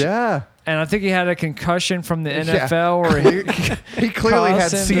fetish. Yeah. And I think he had a concussion from the Yeah. NFL where He clearly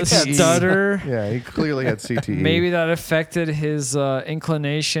had caused him to CTE. stutter. Yeah, he clearly had CTE. Maybe that affected his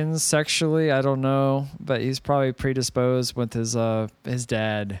inclinations sexually. I don't know, but he's probably predisposed with his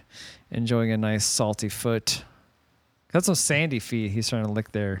dad enjoying a nice salty foot. That's some sandy feet he's trying to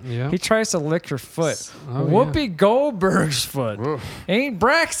lick there. Yeah. He tries to lick her foot. Oh, Whoopi Goldberg's foot. Ain't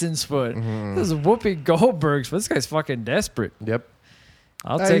Braxton's foot. Mm-hmm. This is Whoopi Goldberg's foot. This guy's fucking desperate. Yep.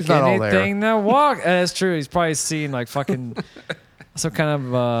 I'll Nah, take he's not all there. anything that walks. That's true. He's probably seen like fucking some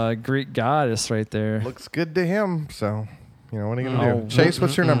kind of Greek goddess right there. Looks good to him. So, you know, what are you gonna Oh, do? Chase,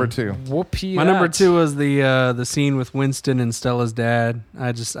 what's your number 2? Whoopie. My number that. 2 was the scene with Winston and Stella's dad.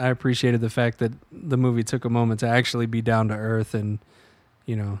 I appreciated the fact that the movie took a moment to actually be down to earth and,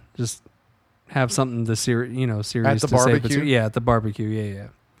 you know, just have something to serious At the to say. barbecue? Yeah, at the barbecue. Yeah.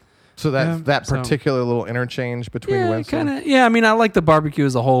 So that so- particular little interchange between Yeah, Winston. kind of. Yeah, I mean, I like the barbecue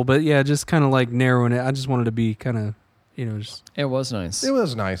as a whole, but yeah, just kind of like narrowing it. I just wanted to be kind of, just It was nice. It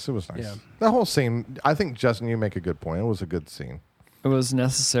was nice. It was nice. Yeah. The whole scene, I think, Justin, you make a good point. It was a good scene. It was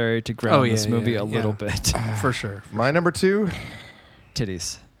necessary to ground yeah, this movie yeah, a yeah. little bit. for sure. My number 2,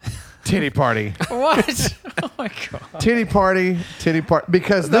 Titties. titty party. What? Oh my god. Titty party.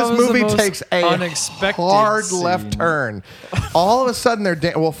 Because That this was the movie most takes a unexpected hard scene. left turn. All of a sudden,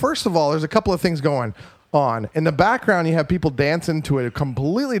 well, first of all, there's a couple of things going on. In the background, you have people dancing to a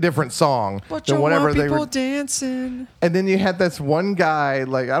completely different song But than you whatever want they people were. dancing. And then you had this one guy,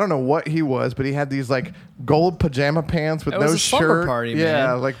 like, I don't know what he was, but he had these like gold pajama pants with It no was a shirt. slumber party, yeah,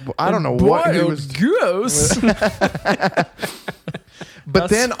 man. like I don't know what he was. Gross. But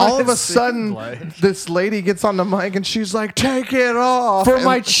That's then what all of it a sudden, seemed like. this lady gets on the mic and she's like, "Take it off For And-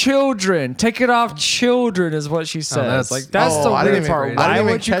 my children. Take it off, children, is what she says. that's- That's Oh, the I didn't weird even- part. I Why didn't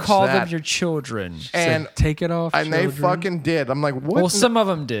even would you catch call that. them your children? And Take it off. and they children. fucking did. I'm like, what? Well, some of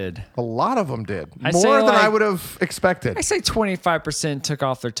them did. A lot of them did. I say, More than I like- would have expected. I say 25% took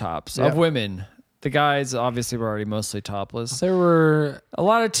off their tops Yeah. of women. The guys obviously were already mostly topless. There were A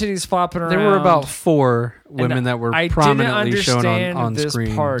lot of titties flopping around. there were about 4 And women that were I prominently didn't shown understand on this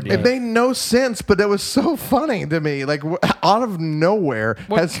screen. party. It made no sense, but it was so funny to me. Like out of nowhere,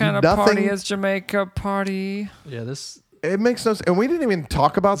 What has kind of nothing. party is Jamaica party? Yeah, this It makes no sense, and we didn't even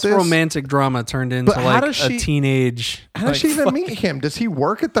talk about this. romantic drama turned into But how like does a she- teenage. How does she even meet him? Does he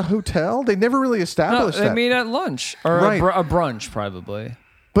work at the hotel? They never really No, established they that. meet at lunch or Right. a brunch probably.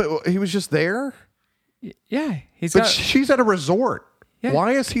 But he was just there. Yeah, he's But got she's at a resort. Yeah.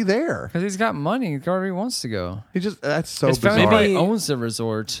 Why is he there? because he's got money. He go where he wants to go. He just that's so His family bizarre. probably owns the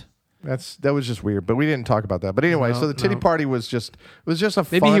resort. That was just weird, but we didn't talk about that. But anyway, so the titty party was just a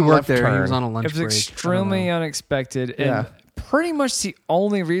Maybe fun he worked left there. turn. He was on a lunch It was break. extremely unexpected. Yeah. And pretty much the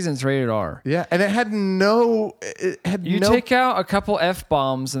only reason it's rated R. Yeah, and it had no. You take out a couple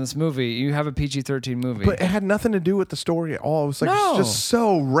F-bombs in this movie, you have a PG-13 movie. But it had nothing to do with the story at all. It was like No. just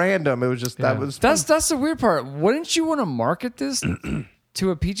so random. It was just That's the weird part. Wouldn't you want to market this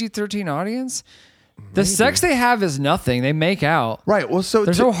to a PG-13 audience? The sex they have is nothing. They make out. Right. Well, so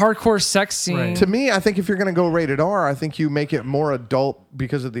there's no hardcore sex scene. To me, I think if you're going to go rated R, I think you make it more adult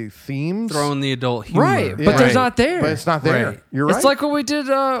because of the themes. Throw in the adult humor. Right, but there's not there. But it's not there. Right. You're right. It's like what we did.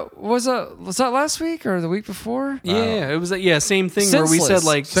 Was that last week or the week before? Yeah, it was same thing where we said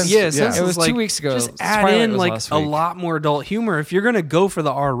like Senseless. It was like, 2 weeks ago. Just add Twilight in was like last a week. lot more adult humor. If you're gonna go for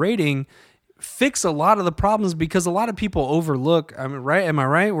the R rating, fix a lot of the problems because a lot of people overlook. I mean, right? Am I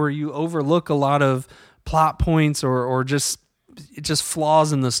right? Where you overlook a lot of plot points or just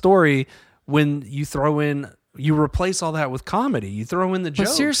flaws in the story when you replace all that with comedy. You throw in the But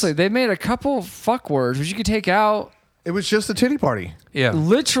jokes. seriously, they made a couple fuck words which you could take out. It was just a titty party. Yeah.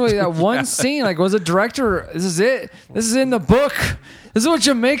 Literally that one scene, like was a director, this is it. This is in the book. This is what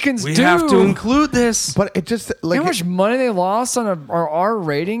Jamaicans We do. have to include this. But it just like how much money they lost on our R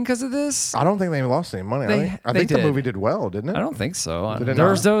rating because of this? I don't think they lost any money. I think the movie did well, didn't it? I don't think so. Did it There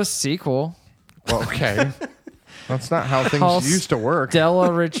was not? no sequel. Well, okay. That's not how things used to work.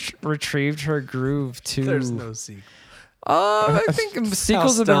 Stella retrieved her groove too. There's no sequel. I think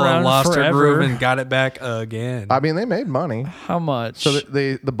sequels have been Stella around lost forever. her groove and got it back again. I mean, they made money. How much? So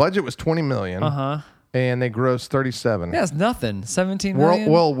the budget was $20 million. And they grossed 37. Yeah, it's nothing. 17 million.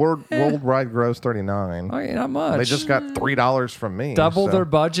 Worldwide gross 39. Oh, yeah, not much. They just got $3 from me. Double so. their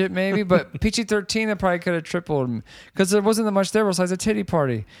budget, maybe, but PG-13 they probably could have tripled because there wasn't that much there besides a titty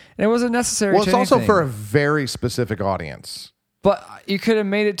party, and it wasn't necessary. Well, to it's also anything. for a very specific audience. But you could have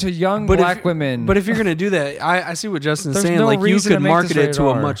made it to young black women. But if you're going to do that, I see what Justin's There's saying. no Like you reason to could make market this it to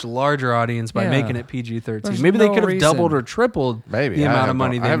rated a R. much larger audience by Yeah. making it PG-13. There's Maybe they no could have reason. doubled or tripled Maybe the I amount have of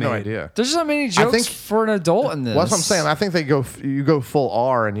money no, they I have made. no idea. There's not many jokes for an adult in this. Well, that's what I'm saying. I think you go full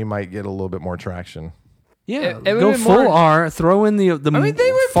R and you might get a little bit more traction. Yeah, It go would've been full more- R. Throw in the. I mean,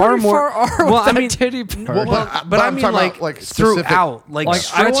 they went far pretty more. far R well, with I that mean, titty party. but I I'm mean, talking about, like specific- throughout, like I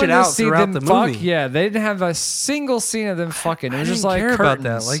stretch wanted it out to see throughout them the fuck. movie. Yeah, they didn't have a single scene of them fucking. It was I just didn't like care about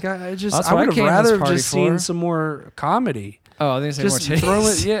that. curtains. Like I just, That's I what would have came to this rather party just seen for. some more comedy. Oh, they say Just more titties. throw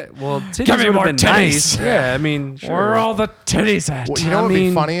it. Yeah, well, titties Give me would more have been titties. nice. Yeah, I mean, sure. Where are all the titties at? Well, you know I what would be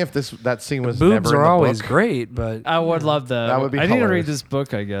mean, funny if that scene was boobs never in are the always book? great, but I would love that. That would be I need to read hilarious. this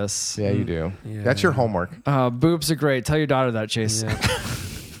book, I guess. Yeah, you do. Yeah. That's your homework. Boobs are great. Tell your daughter that, Chase. Yeah.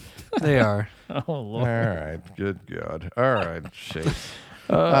 They are. Oh, All Lord. right. Good God. All right. Chase.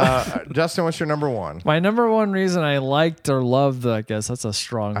 Justin, what's your number one? My number one reason I liked or loved, I guess that's a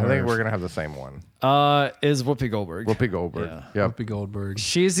strong I word. think we're going to have the same one. Is Whoopi Goldberg. Whoopi Goldberg. Yeah. Yep. Whoopi Goldberg.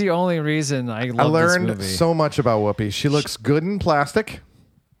 She's the only reason I love I learned this movie. so much about Whoopi. She looks good in plastic,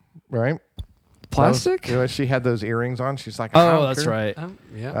 right? Plastic? She had those earrings on. She's like, I Oh, don't that's care. right.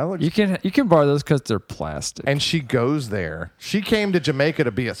 Yeah. That looks- You can borrow those because they're plastic. and she goes there. She came to Jamaica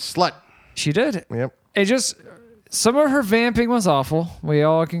to be a slut. She did. Yep. It just some of her vamping was awful. We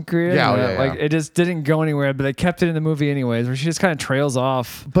all can agree on Yeah, that. yeah, Like yeah. it just didn't go anywhere, but they kept it in the movie anyways, where she just kind of trails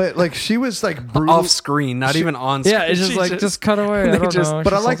off. But like she was like brutal. Off screen, not even on screen. Yeah, it's just She like just cut away. I they don't just- know.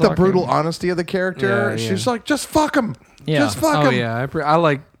 But I She's like still the talking. brutal honesty of the character. Yeah, yeah. She's like, just fuck him. Yeah. Just fuck Oh him. yeah,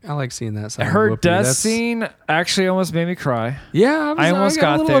 I like seeing that side. of Her Whoopi. death That's- scene actually almost made me cry. Yeah, I almost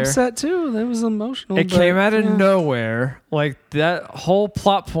got a got little there. upset too. That was emotional. It but, came out of yeah. nowhere. Like that whole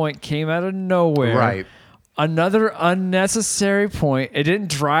plot point came out of nowhere. Right. Another unnecessary point. It didn't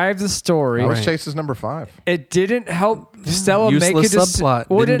drive the story. That was Chase's number 5. It didn't help Stella make a Useless decision.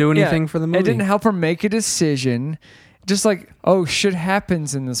 subplot. Didn't do anything for the It movie. didn't help her make a decision. Just like, oh, shit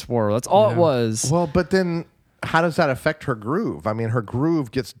happens in this world. That's all it was. Well, but then how does that affect her groove? I mean, her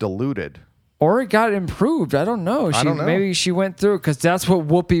groove gets diluted. Or it got improved. I don't know. I don't know. Maybe she went through it because that's what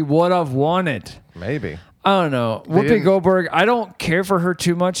Whoopi would have wanted. Maybe. I don't know. Whoopi didn't- Goldberg, I don't care for her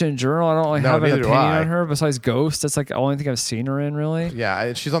too much in general. I don't really No, have an neither do opinion I. on her besides Ghost. That's like the only thing I've seen her in, really.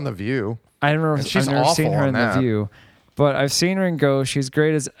 Yeah, she's on The View. I've never And she's seen awful her on in that. The View. But I've seen her in Ghost. She's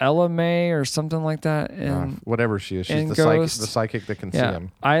great as Ella May or something like that. And Whatever she is. She's in the Ghost. psychic that can see yeah,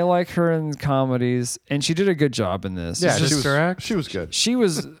 him. I like her in comedies, and she did a good job in this. Yeah, It's she just- was good. She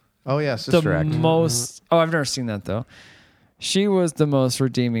was Oh, yeah, the Sister Act. most. Oh, I've never seen that though. She was the most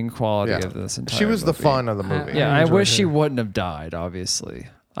redeeming quality Yeah. of this entire. She was the movie. fun of the movie. Yeah, I enjoyed wish she her. wouldn't have died. Obviously,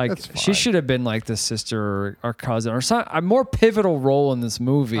 Like That's she fine. should have been like the sister or cousin or some a more pivotal role in this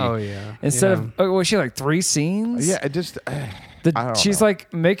movie. Oh, yeah. Instead Yeah. of was she like 3 scenes? Yeah, it just. I don't She's know.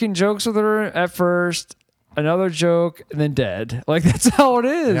 like making jokes with her at first, another joke, and then dead. Like that's how it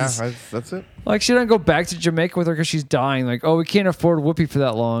is. Yeah, that's it. Like she doesn't go back to Jamaica with her because she's dying. Like, oh, we can't afford Whoopi for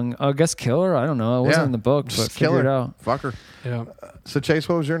that long. I guess kill her. I don't know. It wasn't in the book, but Just kill figure her. it out. Fuck her. Yeah. So Chase,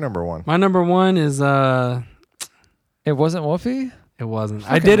 what was your number one? My number one is It wasn't Whoopi. it wasn't.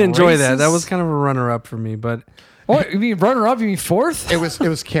 I Fucking did enjoy that. That racist. was kind of a runner up for me, but What you mean runner up? You mean fourth? It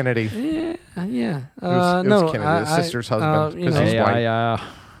was Kennedy. yeah. It was No, Kennedy, his sister's husband, you 'cause know, he's white. Yeah.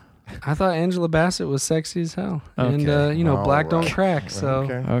 I thought Angela Bassett was sexy as hell, Okay. and you know, All black don't right. crack. So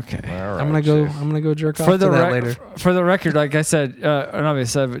Okay. All right, I'm gonna go. Chase. I'm gonna go jerk off For to the that later. for the record, like I said, and obviously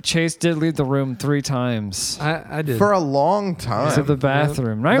said, but Chase did leave the room 3 times. I did. For a long time. To the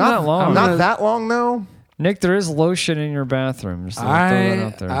bathroom. Not even that long. Not that long though. Nick, there is lotion in your bathroom. Just throw that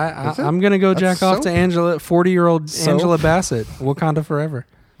out there. I'm gonna go That's jack off soap? to 40-year-old Soap? Angela Bassett, Wakanda forever.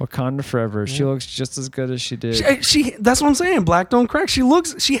 Wakanda forever. She looks just as good as she did. She that's what I'm saying. Black don't crack. She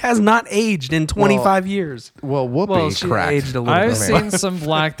has not aged in 25 years. Well, Whoopi she cracked. aged a little I've bit. seen some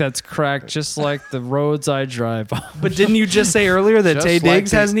black that's cracked, just like the roads I drive on. But didn't you just say earlier that Just Tay like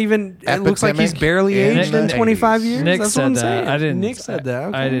Diggs the hasn't even? It looks like he's epidemic barely in aged the in 25 80s. years. Nick That's said what I'm that. saying. I didn't. Nick said that.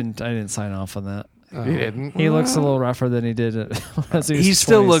 Okay. I didn't sign off on that. He didn't. He looks a little rougher than he did. As he was He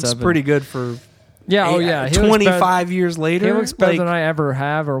still looks 27. pretty good for. Yeah. Oh yeah. He looks 25 better- years later. He looks better like, than I ever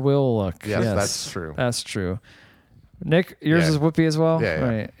have or will look. Yes, that's true. That's true. Nick, yours Yeah. is Whoopi as well. Yeah, yeah.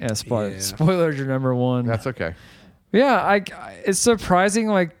 Right. Yeah. Spoiler. Yeah. Spoiler's your number one. That's okay. Yeah. It's surprising.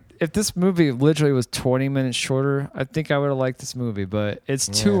 Like if this movie literally was 20 minutes shorter, I think I would have liked this movie. But it's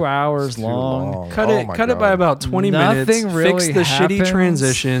 2 hours It's too long. Cut Oh it. my Cut it by God. about 20 Nothing minutes. really Fix the shitty happens.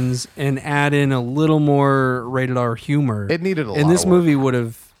 transitions and add in a little more rated R humor. It needed a lot And this of work. movie would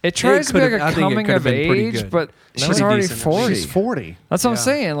have. It tries to be could've- like I a think it coming could've of been pretty age, good. but she's Pretty already decent. 40. She's 40. That's what I'm Yeah.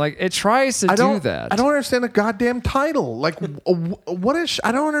 saying. Like it tries to do that. I don't understand the goddamn title. Like, what is?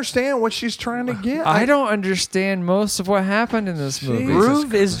 I don't understand what she's trying to get. I don't understand most of what happened in this movie.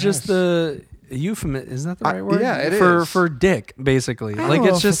 Groove is just the euphemism. Is that the right word? yeah, it for is. for dick, basically. don't Like know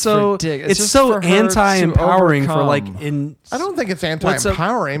it's if just it's so for dick. It's it's just so for her to anti-empowering for like overcome. in. I don't think it's What's up-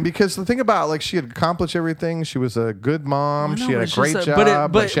 anti-empowering because the thing about like she had accomplished everything. She was a good mom. She had a great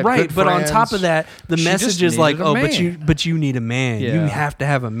job. But she had right, good but on top friends. of that, the She just message is like, needed a oh, man. but you need a man. You Yeah. have to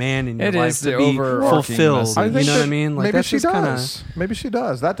have a man in your It life is to the be overarching fulfilled. message. I You think know what I that mean? Like maybe that's she just kind of. does. Maybe she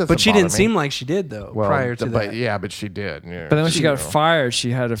does. That doesn't. But she bother didn't me. seem like she did though. Well, prior to but that. yeah, but she did. Yeah. But then when she got knew. fired,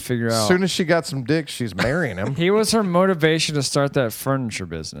 she had to figure As out. soon as she got some dick, she's marrying him. He was her motivation to start that furniture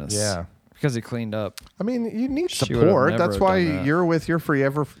business. Yeah. Because he cleaned up. I mean, you need She would've support. never That's why done that. you're with your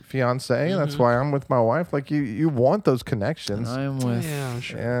forever fiance. And that's why I'm with my wife. Like you want those connections. I'm with Yeah,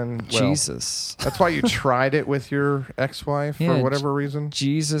 sure. And well, Jesus. that's why you tried it with your ex-wife Yeah, for whatever reason.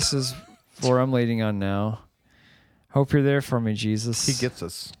 Jesus is where I'm leading on now. Hope you're there for me, Jesus. He gets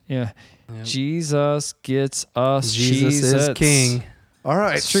us. Yeah. Jesus gets us. Jesus is king. All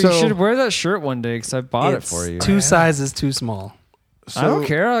right, It's true. so You should wear that shirt one day because I bought It's it for you. 2 sizes too small. I don't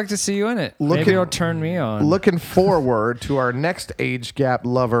care. I like to see you in it. Look Maybe at- it'll turn me on. looking forward to our next age gap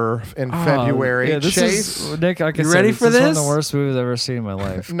lover in Oh, February. Yeah, this Chase, is Nick. Like I You said, ready this for is one of this? the worst movies I've ever seen in my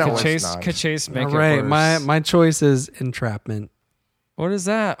life. No, could it's Chase, not. Could Chase make All it right, worse? my choice is Entrapment. What is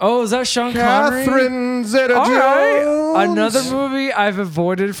that? Oh, is that Sean Connery? Catherine Zeta-Jones. All right. Another movie I've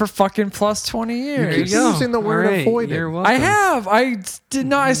avoided for fucking plus 20 years. keep using the word All right, avoided. you're welcome. I have. I did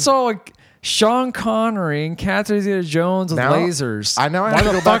not. I saw like Sean Connery and Catherine Zeta-Jones with Now- lasers. I know I have Why to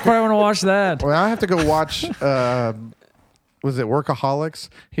the go fuck back would I want to watch that? Well, I have to go watch. Was it Workaholics?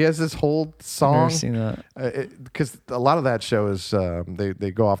 He has this whole I've song. never seen that. Because a lot of that show is they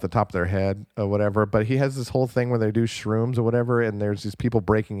go off the top of their head or whatever. But he has this whole thing where they do shrooms or whatever, and there's these people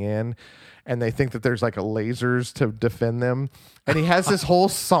breaking in, and they think that there's like a lasers to defend them. And he has this whole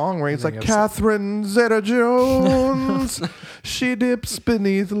song where he's like, Catherine Zeta-Jones, she dips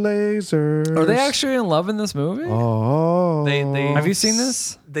beneath lasers. Are they actually in love in this movie? Oh, They Have you seen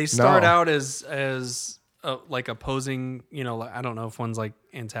this? They start No. out as like opposing, you know, like, I don't know if one's like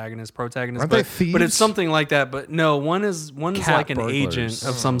antagonist, protagonist, Aren't they but thieves? it's something like that. But no, one is Cat like an burglars. agent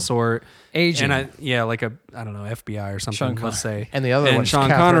of some sort. Agent. And like I don't know, FBI or something, Sean let's say. And the other one's Sean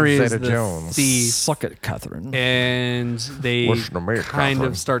Catherine Connery is the Zeta-Jones. thief. Suck it, Catherine. And they Listen to me, kind Catherine.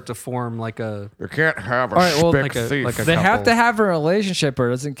 of start to form like a You can't have a All right, well, spick like a- thief. like a They have couple. to have a relationship, or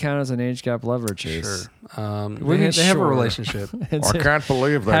it doesn't count as an age gap lover, Chase. They mean have a sure? relationship. It's I can't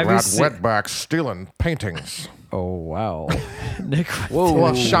believe they Have you got seen- wetbacks stealing paintings. Oh, wow. Nick. Whoa.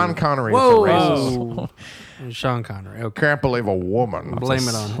 Well, Sean Connery is a Whoa. racist. Sean Connery. Okay. Can't believe a woman. Blame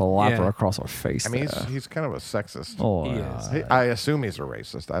it on. Slap her Yeah. across her face. I mean, there. he's kind of a sexist. Oh, He yeah. is. I assume he's a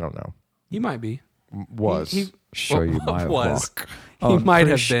racist. I don't know. He might be. Was. Show you my was. rock. He might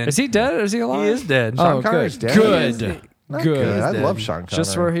have pretty been. Is he dead or is he alive? He is dead. Oh, Sean Connery's good. dead. Good. Not Good. I dead. love Sean Connery.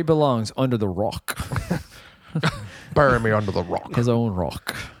 Just where he belongs, under the rock. Bury me under the rock. His own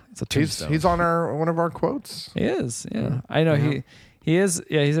rock. It's a tombstone. He's on one of our quotes. He is, yeah. I know he is.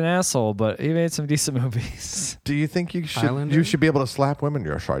 Yeah, he's an asshole, but he made some decent movies. Do you think you should Highlander? be able to slap women?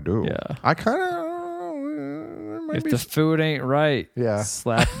 Yes, I do. Yeah. I kind of. If the food ain't right, Yeah.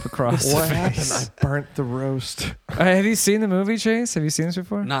 slap across What the happened? face. I burnt the roast. Have you seen the movie, Chase? Have you seen this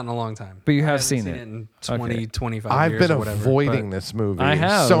before? Not in a long time. But you I have haven't seen it. in 20, 25 I've years been or whatever. avoiding but this movie. I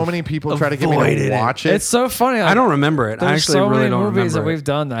have. So many people try to get me to Avoided it. watch it. It's so funny. I don't remember it. I There's actually so really many don't movies that remember it. we've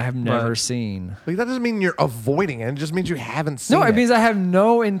done that I have never seen. Like, that doesn't mean you're avoiding it. It just means you haven't seen it. No, it means I have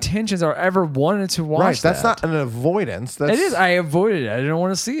no intentions or ever wanted to watch right. That's that. not an avoidance. That's, It is. I avoided it. I didn't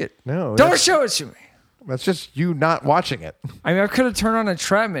want to see it. No. Don't that's- show it to me. That's just you not watching it. I mean, I could have turned on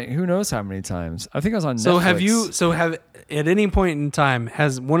entrapment. Who knows how many times? I think I was on So Netflix. have at any point in time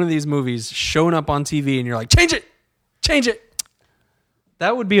has one of these movies shown up on TV and you're like, change it.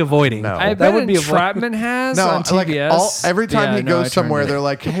 That would be avoiding. No. I that bet would be entrapment has No, on like TBS. every time Yeah, he no, I goes turned somewhere, it. they're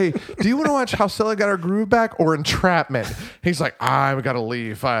like, "Hey, do you want to watch how Stella got her groove back or Entrapment?" He's like, "I gotta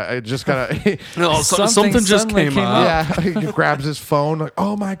leave. I just gotta." No, Something something just suddenly came came up. Yeah, he grabs his phone. Like,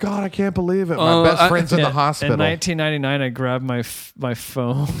 "Oh my god, I can't believe it! My best friend's in Yeah, the hospital." In 1999, I grabbed my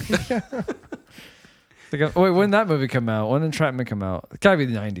phone. Wait, when did that movie come out? When did Entrapment come out? It gotta be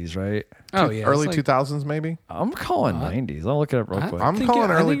the 90s, right? Oh yeah, Early it's like- 2000s, maybe. I'm calling 90s. I'll look it up real quick. I'm think calling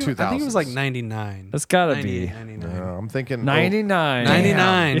I early think- I think it was 2000s. like 99. It's gotta 90, be 99. No, I'm thinking 99.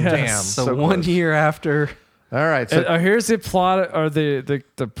 99. Yes. Damn. So, so one close. year after. All right. So Here's the plot or the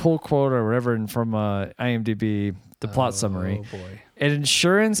pull quote or whatever from IMDb. The plot summary. Oh boy. An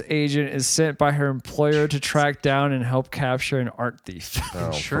insurance agent is sent by her employer to track down and help capture an art thief.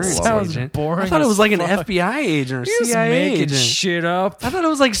 Insurance Sounds agent. boring I thought it as was like an fuck. FBI agent or You're just CIA making agent. shit up. I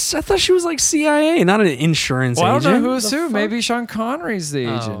thought she was like CIA, not an insurance Well, I agent. don't know who's The who. fuck? Maybe Sean Connery's the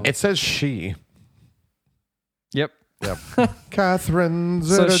agent. it says she. Yep. Yep. Catherine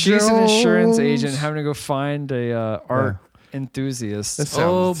So she's an insurance Zeta-Jones. agent having to go find a art enthusiast. This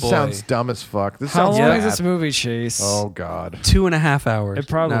Oh, sounds, boy. sounds dumb as fuck. This How sounds long bad. is this movie, Chase? Oh god, 2.5 hours. It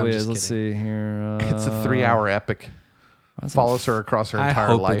probably No, I'm is. just Let's kidding. see here. it's a 3-hour epic. Follows her across her I entire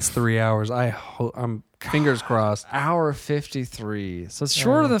hope life. it's 3 hours. I'm fingers crossed. Hour 53. So it's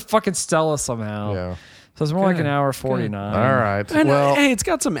shorter than fucking Stella somehow. Yeah. So it's more like Good. an hour 49. All right. And, well, hey, it's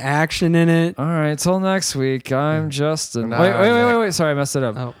got some action in it. All right. Till next week. I'm Justin. No, Wait. Sorry, I messed it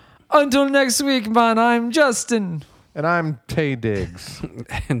up. Oh. Until next week, man. I'm Justin. and I'm Tay Diggs.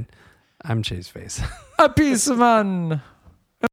 And I'm Chase Face. A peace, man.